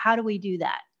 how do we do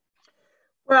that?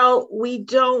 Well, we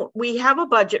have a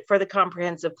budget for the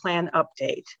comprehensive plan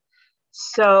update.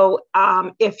 So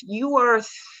if you are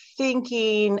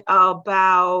thinking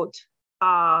about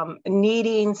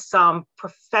needing some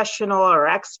professional or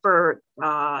expert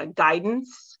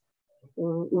guidance,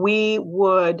 we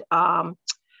would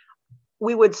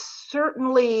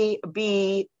certainly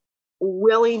be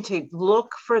willing to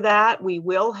look for that. We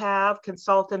will have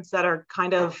consultants that are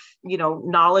kind of,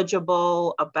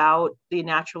 knowledgeable about the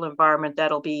natural environment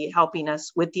that'll be helping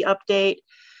us with the update.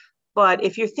 But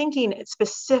if you're thinking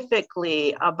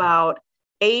specifically about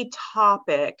a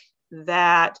topic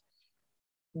that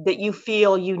you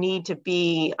feel you need to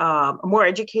be more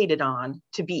educated on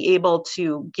to be able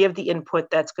to give the input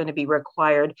that's going to be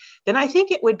required, then I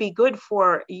think it would be good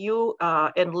for you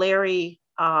and Larry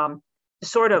to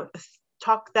sort of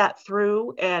talk that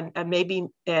through and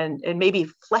maybe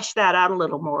flesh that out a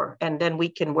little more, and then we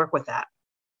can work with that.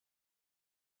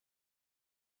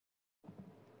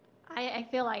 I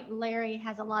feel like Larry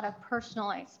has a lot of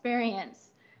personal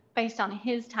experience based on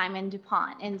his time in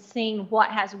DuPont and seeing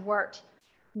what has worked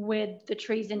with the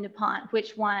trees in DuPont,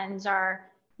 which ones are,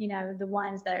 the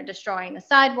ones that are destroying the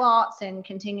sidewalks and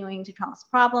continuing to cause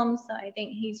problems. So I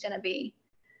think he's going to be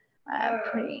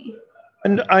pretty.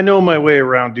 And I know my way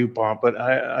around DuPont, but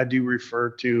I do refer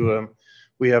to,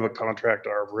 we have a contract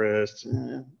arborist,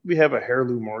 we have a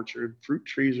heirloom orchard. Fruit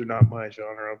trees are not my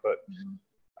genre, but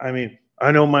I mean,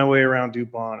 I know my way around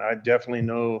DuPont. I definitely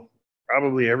know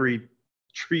probably every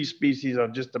tree species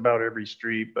on just about every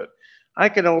street, but I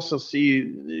could also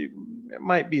see there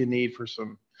might be a need for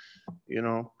some,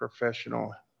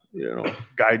 professional,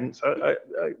 guidance. I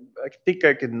think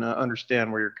I can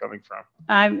understand where you're coming from.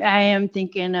 I am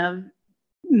thinking of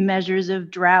measures of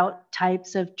drought,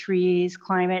 types of trees,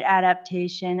 climate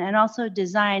adaptation, and also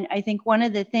design. I think one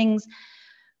of the things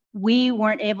we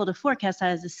weren't able to forecast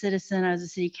as a citizen, as a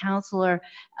city councilor,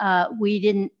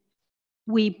 we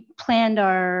planned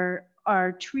our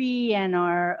tree and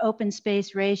our open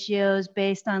space ratios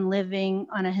based on living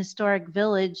on a historic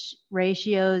village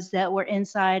ratios that were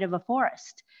inside of a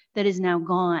forest that is now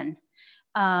gone.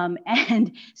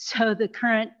 And so the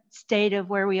current state of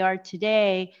where we are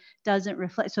today doesn't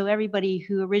reflect. So everybody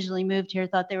who originally moved here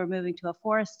thought they were moving to a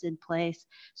forested place.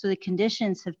 So the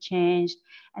conditions have changed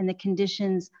and the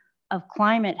conditions of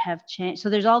climate have changed. So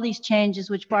there's all these changes,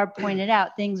 which Barb pointed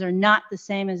out. Things are not the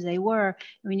same as they were.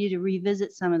 We need to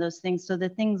revisit some of those things. So the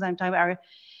things I'm talking about are,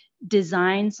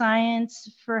 design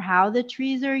science for how the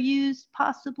trees are used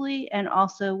possibly, and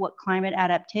also what climate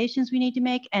adaptations we need to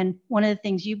make. And one of the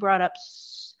things you brought up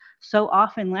so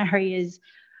often, Larry, is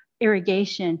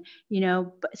irrigation,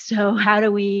 so how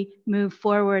do we move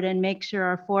forward and make sure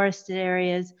our forested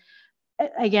areas,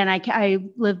 again, I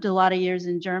lived a lot of years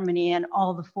in Germany, and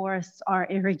all the forests are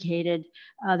irrigated.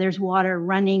 There's water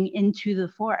running into the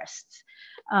forests.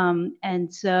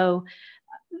 And so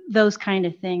those kind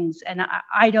of things. And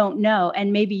I don't know.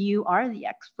 And maybe you are the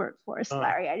expert for us,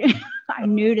 Larry.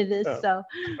 I'm new to this, so.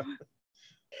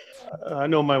 I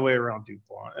know my way around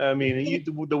DuPont. I mean,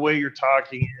 the way you're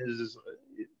talking is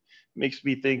it makes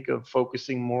me think of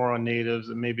focusing more on natives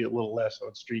and maybe a little less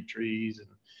on street trees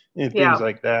and things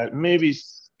like that. Maybe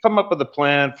come up with a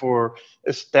plan for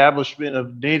establishment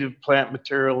of native plant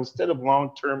material instead of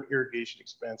long-term irrigation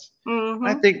expense. Mm-hmm.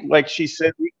 I think, like she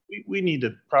said, we need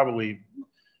to probably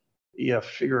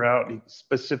figure out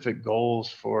specific goals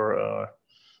for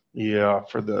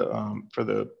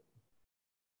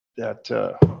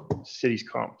that city's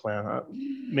comp plan.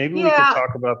 Maybe we could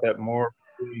talk about that more.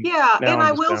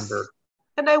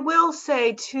 And I will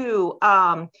say too,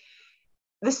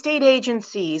 the state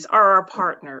agencies are our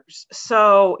partners.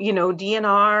 So,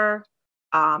 DNR,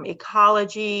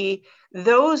 ecology,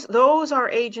 those are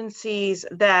agencies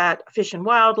that Fish and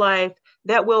Wildlife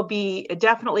that will be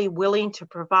definitely willing to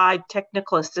provide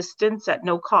technical assistance at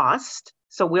no cost.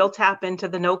 So we'll tap into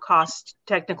the no cost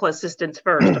technical assistance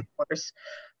first, of course.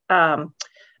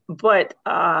 But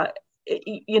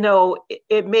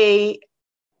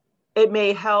it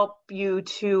may help you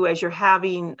to, as you're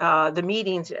having the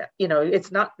meetings,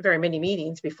 it's not very many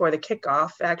meetings before the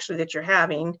kickoff actually that you're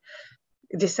having.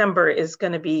 December is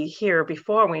going to be here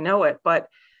before we know it. But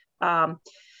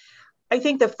I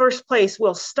think the first place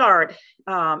we'll start,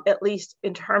 at least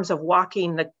in terms of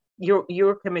walking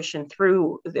your commission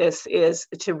through this, is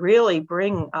to really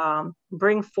bring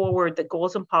forward the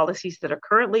goals and policies that are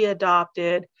currently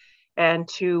adopted, and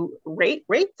to rate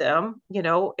them,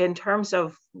 in terms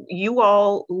of, you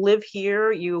all live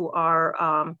here, you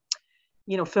are,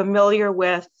 familiar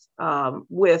with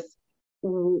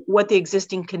what the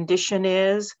existing condition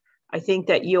is. I think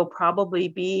that you'll probably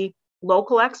be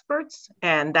local experts,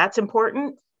 and that's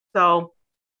important. So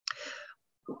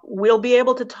we'll be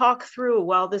able to talk through,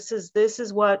 well, this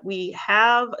is what we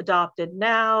have adopted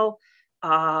now,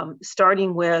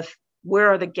 starting with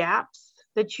where are the gaps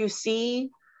that you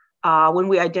see. When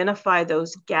we identify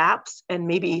those gaps and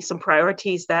maybe some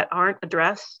priorities that aren't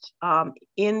addressed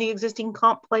in the existing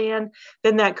comp plan,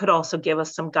 then that could also give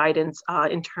us some guidance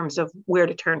in terms of where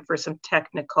to turn for some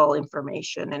technical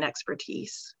information and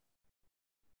expertise.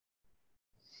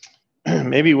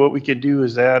 Maybe what we could do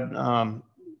is add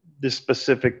this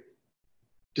specific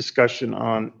discussion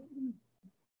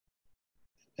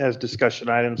as discussion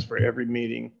items for every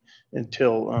meeting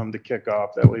until the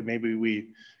kickoff. That way, maybe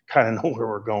we kind of know where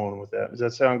we're going with that. Does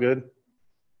that sound good?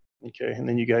 Okay, and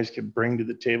then you guys can bring to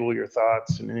the table your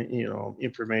thoughts and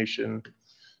information.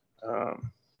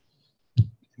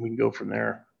 We can go from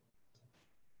there.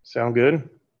 Sound good?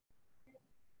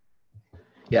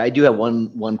 Yeah, I do have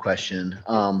one question.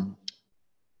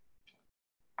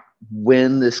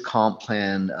 When this comp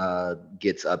plan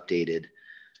gets updated,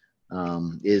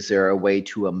 is there a way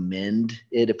to amend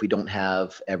it if we don't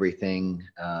have everything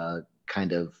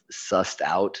kind of sussed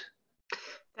out?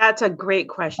 That's a great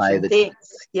question.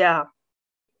 Thanks. Yeah.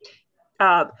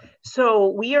 So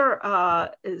we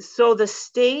are, so the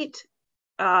State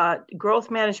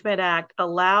Growth Management Act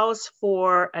allows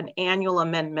for an annual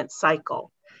amendment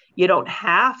cycle. You don't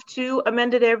have to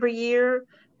amend it every year,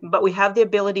 but we have the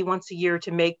ability once a year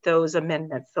to make those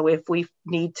amendments. So if we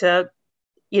need to,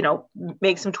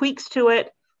 make some tweaks to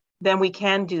it, then we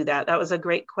can do that. That was a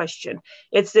great question.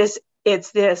 It's this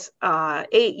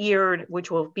 8-year,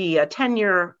 which will be a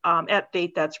 10-year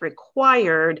update that's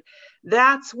required.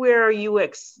 That's where you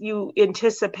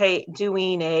anticipate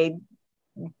doing a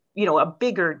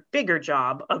bigger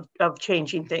job of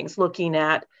changing things, looking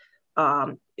at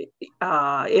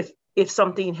if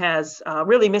something has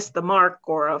really missed the mark,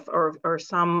 or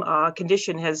some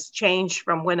condition has changed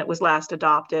from when it was last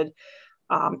adopted.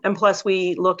 And plus,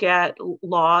 we look at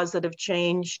laws that have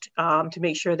changed to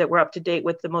make sure that we're up to date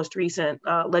with the most recent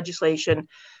legislation.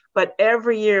 But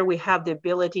every year we have the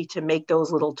ability to make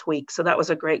those little tweaks. So that was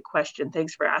a great question.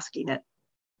 Thanks for asking it.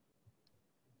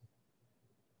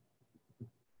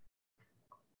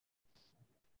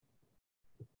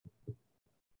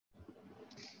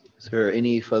 Is there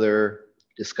any further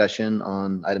discussion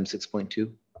on item 6.2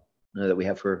 that we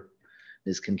have for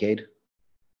Ms. Kincaid?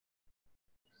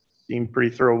 seemed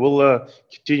pretty thorough. We'll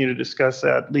continue to discuss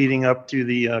that leading up to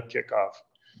the kickoff.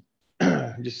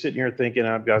 Just sitting here thinking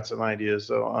I've got some ideas.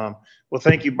 So, well,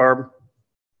 thank you, Barb.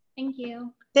 Thank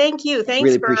you. Thank you. Thanks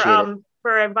Really appreciate it.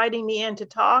 for inviting me in to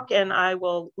talk, and I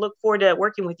will look forward to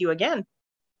working with you again.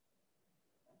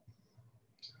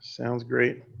 Sounds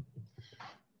great.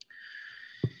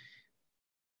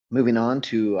 Moving on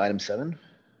to item 7,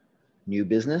 new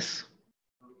business.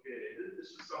 Okay, this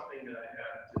is something that I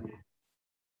have to.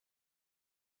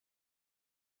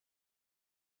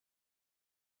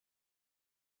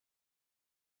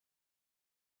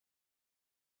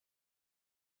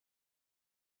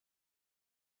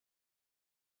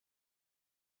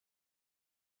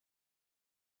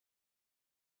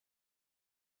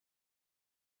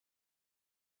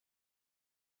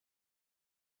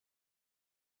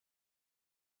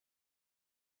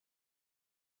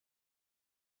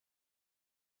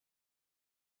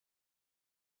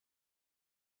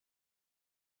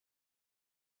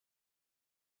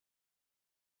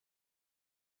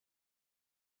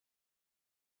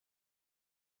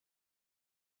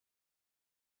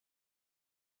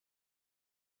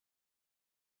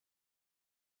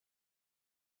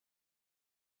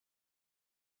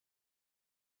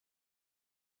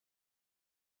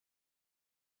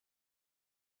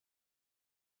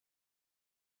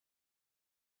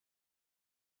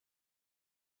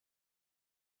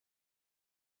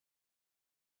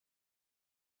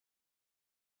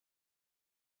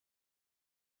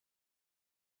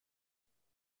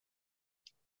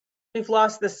 We've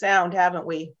lost the sound, haven't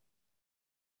we?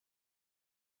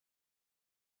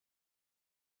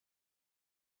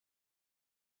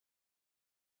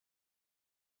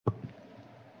 Go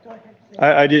ahead.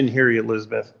 I didn't hear you,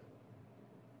 Elizabeth.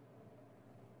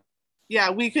 Yeah,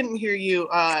 we couldn't hear you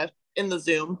in the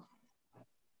Zoom.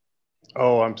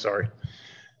 Oh, I'm sorry.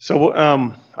 So,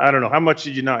 I don't know. How much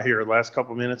did you not hear? Last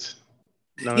couple minutes?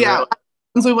 None Yeah, of that?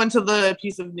 since we went to the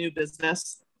piece of new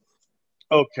business.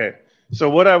 Okay. So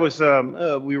what I was,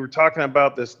 we were talking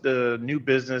about this, the new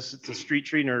business. It's a street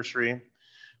tree nursery.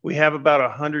 We have about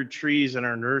 100 trees in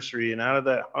our nursery, and out of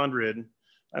that 100,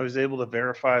 I was able to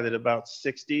verify that about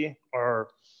 60 are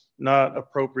not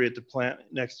appropriate to plant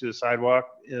next to a sidewalk,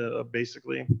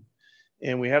 basically.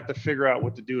 And we have to figure out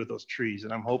what to do with those trees.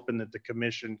 And I'm hoping that the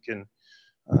commission can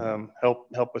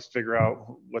help us figure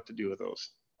out what to do with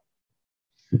those.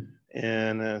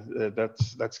 And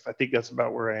I think that's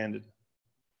about where I ended.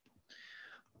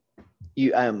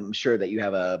 I'm sure that you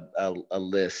have a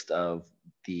list of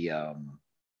the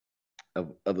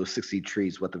of those 60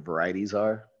 trees, what the varieties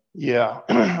are. Yeah,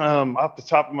 off the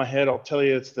top of my head, I'll tell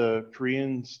you it's the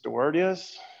Korean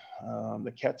Stewardias,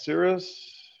 the Katsuras,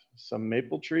 some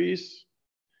maple trees,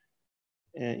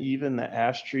 and even the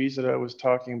ash trees that I was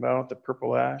talking about, the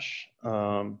purple ash,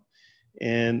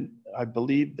 and I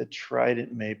believe the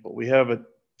trident maple. We have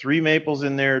 3 maples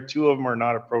in there. 2 of them are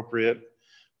not appropriate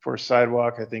for a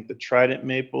sidewalk. I think the trident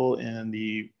maple and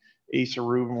the Acer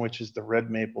rubrum, which is the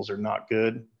red maples, are not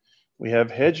good. We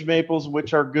have hedge maples,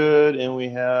 which are good, and we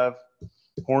have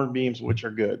hornbeams, which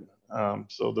are good.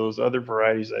 So those other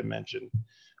varieties I mentioned,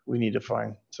 we need to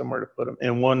find somewhere to put them.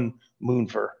 And 1 moon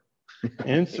fir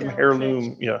and some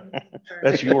heirloom. Yeah,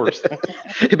 that's yours.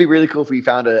 It'd be really cool if we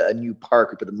found a new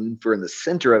park. We put the moon fir in the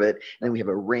center of it, and then we have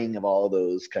a ring of all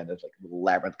those kind of like little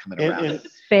labyrinth coming around it.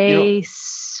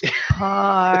 Space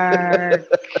park.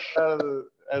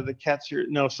 The cats here.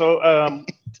 No, so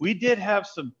we did have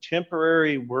some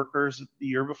temporary workers the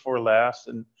year before last,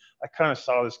 and I kind of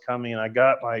saw this coming, and I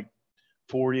got like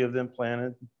 40 of them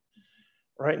planted.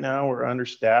 Right now, we're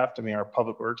understaffed. I mean, our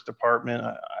public works department,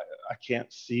 I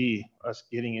can't see us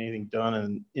getting anything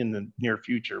done in the near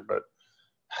future. But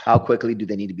how quickly do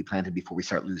they need to be planted before we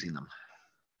start losing them?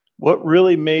 What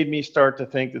really made me start to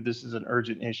think that this is an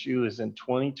urgent issue is in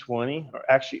 2020, or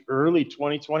actually early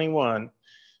 2021,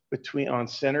 on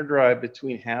Center Drive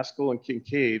between Haskell and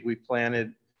Kincaid, we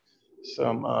planted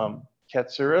some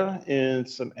Katsura and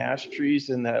some ash trees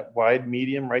in that wide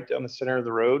medium right down the center of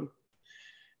the road.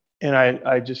 And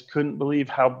I just couldn't believe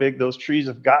how big those trees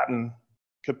have gotten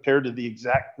compared to the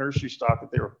exact nursery stock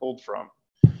that they were pulled from.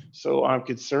 So I'm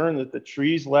concerned that the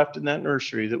trees left in that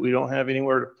nursery that we don't have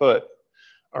anywhere to put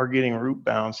are getting root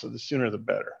bound. So the sooner the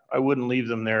better. I wouldn't leave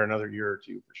them there another year or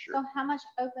 2 for sure. So how much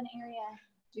open area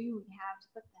do we have to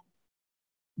put them?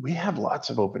 We have lots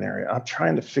of open area. I'm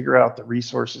trying to figure out the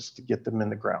resources to get them in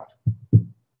the ground.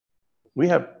 We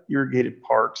have irrigated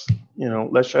parks. You know,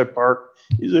 Leschi Park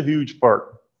is a huge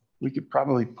park. We could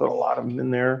probably put a lot of them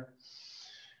in there.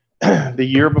 The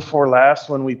year before last,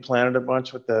 when we planted a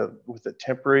bunch with the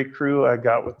temporary crew I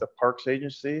got with the Parks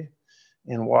Agency,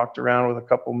 and walked around with a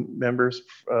couple members,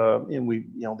 and we,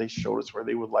 they showed us where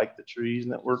they would like the trees,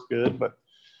 and that worked good. But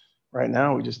right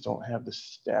now, we just don't have the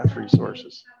staff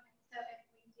resources. So if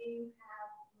we do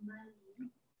have money,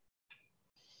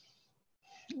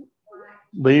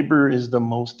 Labor is the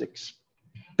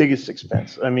biggest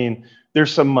expense. I mean,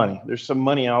 there's some money. There's some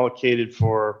money allocated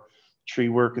for tree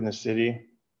work in the city.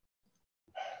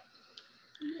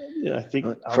 Yeah, I think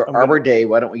for Arbor Day,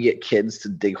 why don't we get kids to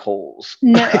dig holes?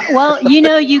 No, well,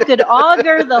 you could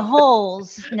auger the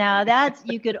holes. Now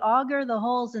you could auger the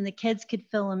holes and the kids could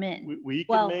fill them in. We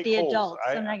well, make the holes. adults.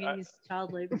 I'm not going to use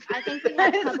child labor. I think we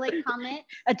have public comment.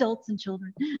 Adults and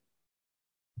children.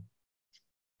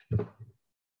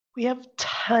 We have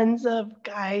tons of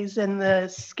guys in the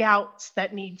scouts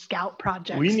that need scout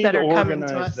projects We need that to are coming to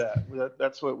organize us.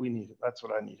 That's what we need. That's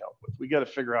what I need help with. We got to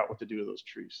figure out what to do with those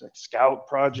trees. Like scout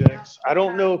projects. I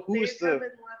don't know who's They the, come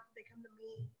to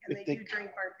me and if they they- do drain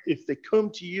markers. if they come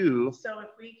to you, So if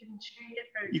we can change it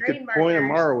for you drain could point them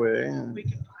markers, our way. and-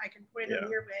 I can point them Yeah.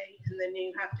 your way, and then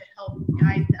you have to help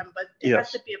guide them. But it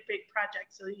Yes. has to be a big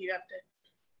project, so you have to,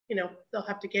 they'll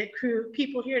have to get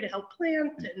people here to help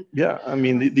plant and. Yeah, I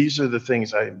mean, these are the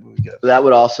things we got. That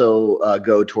would also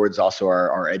go towards also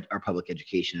our public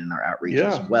education and our outreach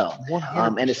as well.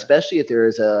 100%. And especially if there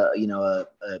is a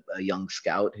young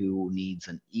scout who needs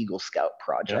an Eagle Scout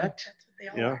project. That's what they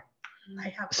all Yeah. are. I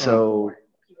have. So-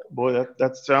 Boy,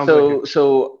 that sounds like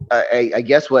So I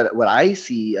guess what I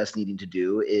see us needing to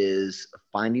do is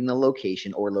finding the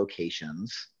location or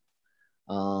locations,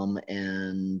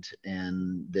 and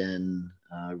then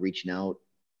reaching out.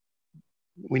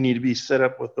 we need to be set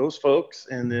up with those folks,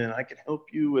 and then I can help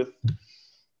you with,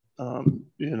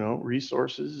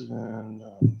 resources, and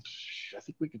I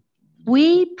think we could.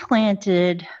 We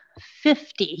planted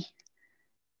 50,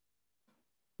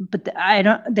 but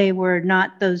they were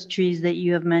not those trees that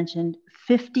you have mentioned.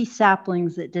 50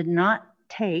 saplings that did not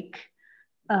take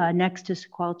next to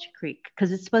Sequalcha Creek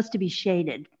because it's supposed to be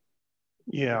shaded.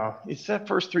 Yeah, it's that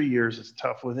first 3 years is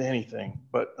tough with anything,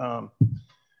 but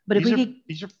But these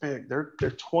are big. They're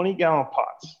 20-gallon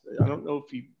pots. I don't know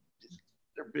if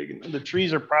they're big. The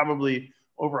trees are probably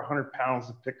over 100 pounds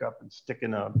to pick up and stick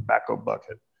in a backhoe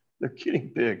bucket. They're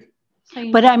getting big.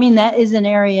 But I mean, that is an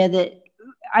area that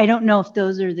I don't know if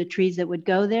those are the trees that would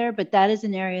go there, but that is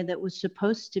an area that was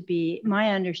supposed to be,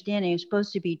 my understanding, is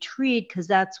supposed to be treed because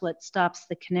that's what stops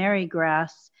the canary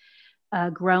grass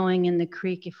growing in the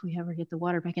creek if we ever get the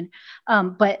water back in.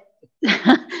 But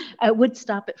it would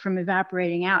stop it from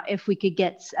evaporating out if we could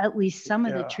get at least some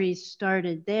of the trees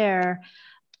started there.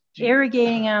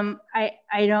 Irrigating them,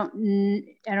 I don't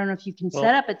know if you can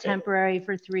set up a temporary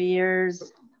for 3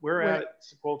 years. Where at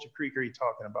Sequalcha Creek are you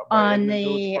talking about? On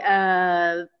the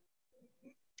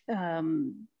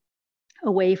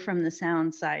away from the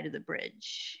sound side of the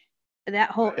bridge. That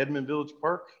whole Edmond Village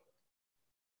Park?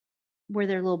 where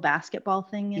their little basketball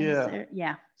thing is. Yeah. There.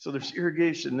 Yeah. So there's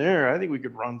irrigation there. I think we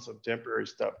could run some temporary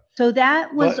stuff. So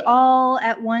that was But- all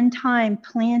at one time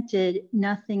planted.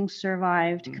 Nothing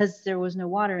survived because there was no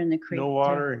water in the creek. No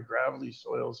water and gravelly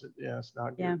soils. Yeah, it's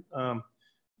not good. Yeah.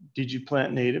 Did you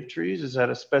plant native trees? Is that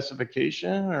a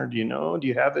specification, or do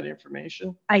you have that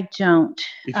information? I don't.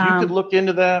 If you could look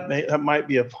into that, that might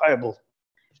be a viable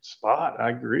spot. I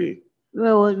agree.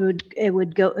 Well, it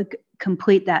would go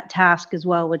complete that task as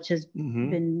well, which has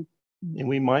Mhm. been. And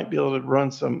we might be able to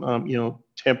run some,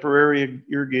 temporary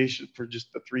irrigation for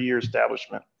just the 3-year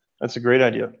establishment. That's a great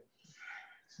idea.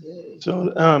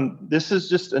 So this is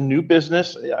just a new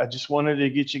business. I just wanted to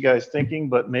get you guys thinking,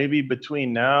 but maybe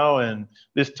between now and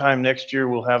this time next year,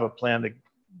 we'll have a plan to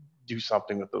do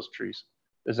something with those trees.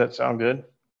 Does that sound good?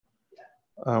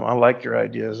 I like your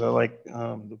ideas. I like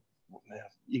the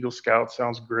Eagle Scout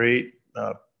sounds great.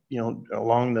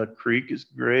 Along the creek is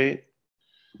great.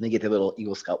 They get the little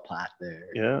Eagle Scout plaque there.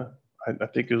 Yeah, I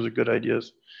think those are good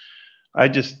ideas.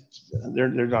 They're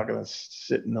not going to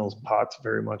sit in those pots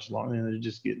very much longer. They're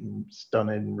just getting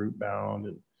stunted and root bound,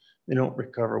 and they don't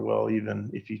recover well even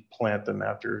if you plant them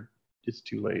after it's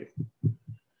too late.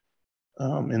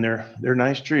 And they're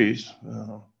nice trees.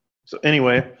 So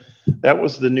anyway, that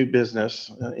was the new business.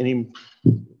 Any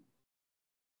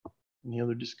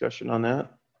other discussion on that?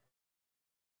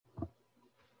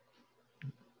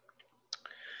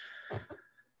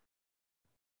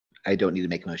 I don't need to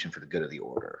make a motion for the good of the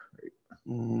order. Right?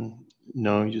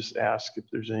 No, you just ask if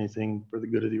there's anything for the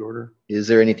good of the order. Is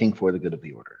there anything for the good of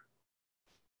the order?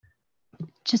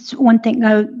 Just one thing,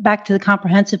 go back to the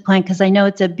comprehensive plan, because I know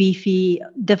it's a beefy,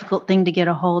 difficult thing to get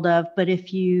a hold of, but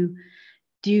if you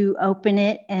do open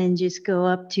it and just go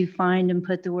up to find and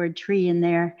put the word tree in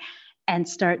there and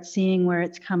start seeing where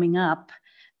it's coming up,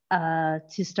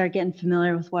 to start getting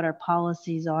familiar with what our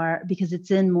policies are, because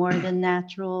it's in more than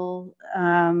natural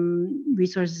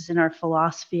resources in our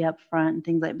philosophy up front and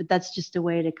things like, but that's just a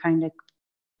way to kind of,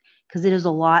 because it is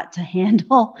a lot to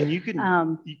handle. And you can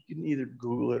either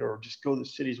Google it or just go to the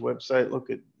city's website, look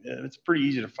at, it's pretty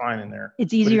easy to find in there.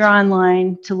 It's easier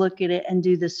online to look at it and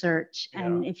do the search. Yeah.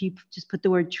 And if you just put the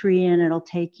word tree in, it'll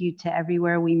take you to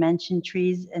everywhere we mention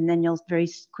trees. And then you'll very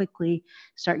quickly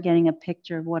start getting a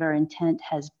picture of what our intent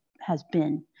has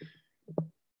been.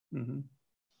 Mm-hmm.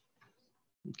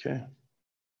 Okay.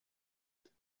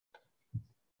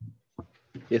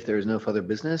 If there is no further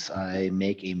business, I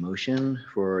make a motion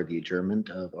for the adjournment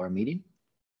of our meeting.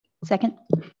 Second.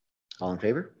 All in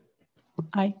favor?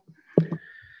 Aye.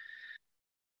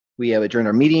 We have adjourned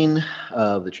our meeting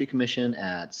of the Tree Commission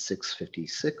at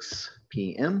 6:56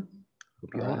 p.m.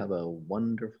 Hope you all have a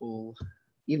wonderful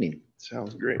evening.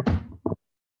 Sounds great.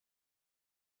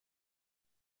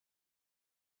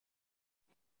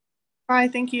 Bye,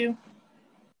 thank you.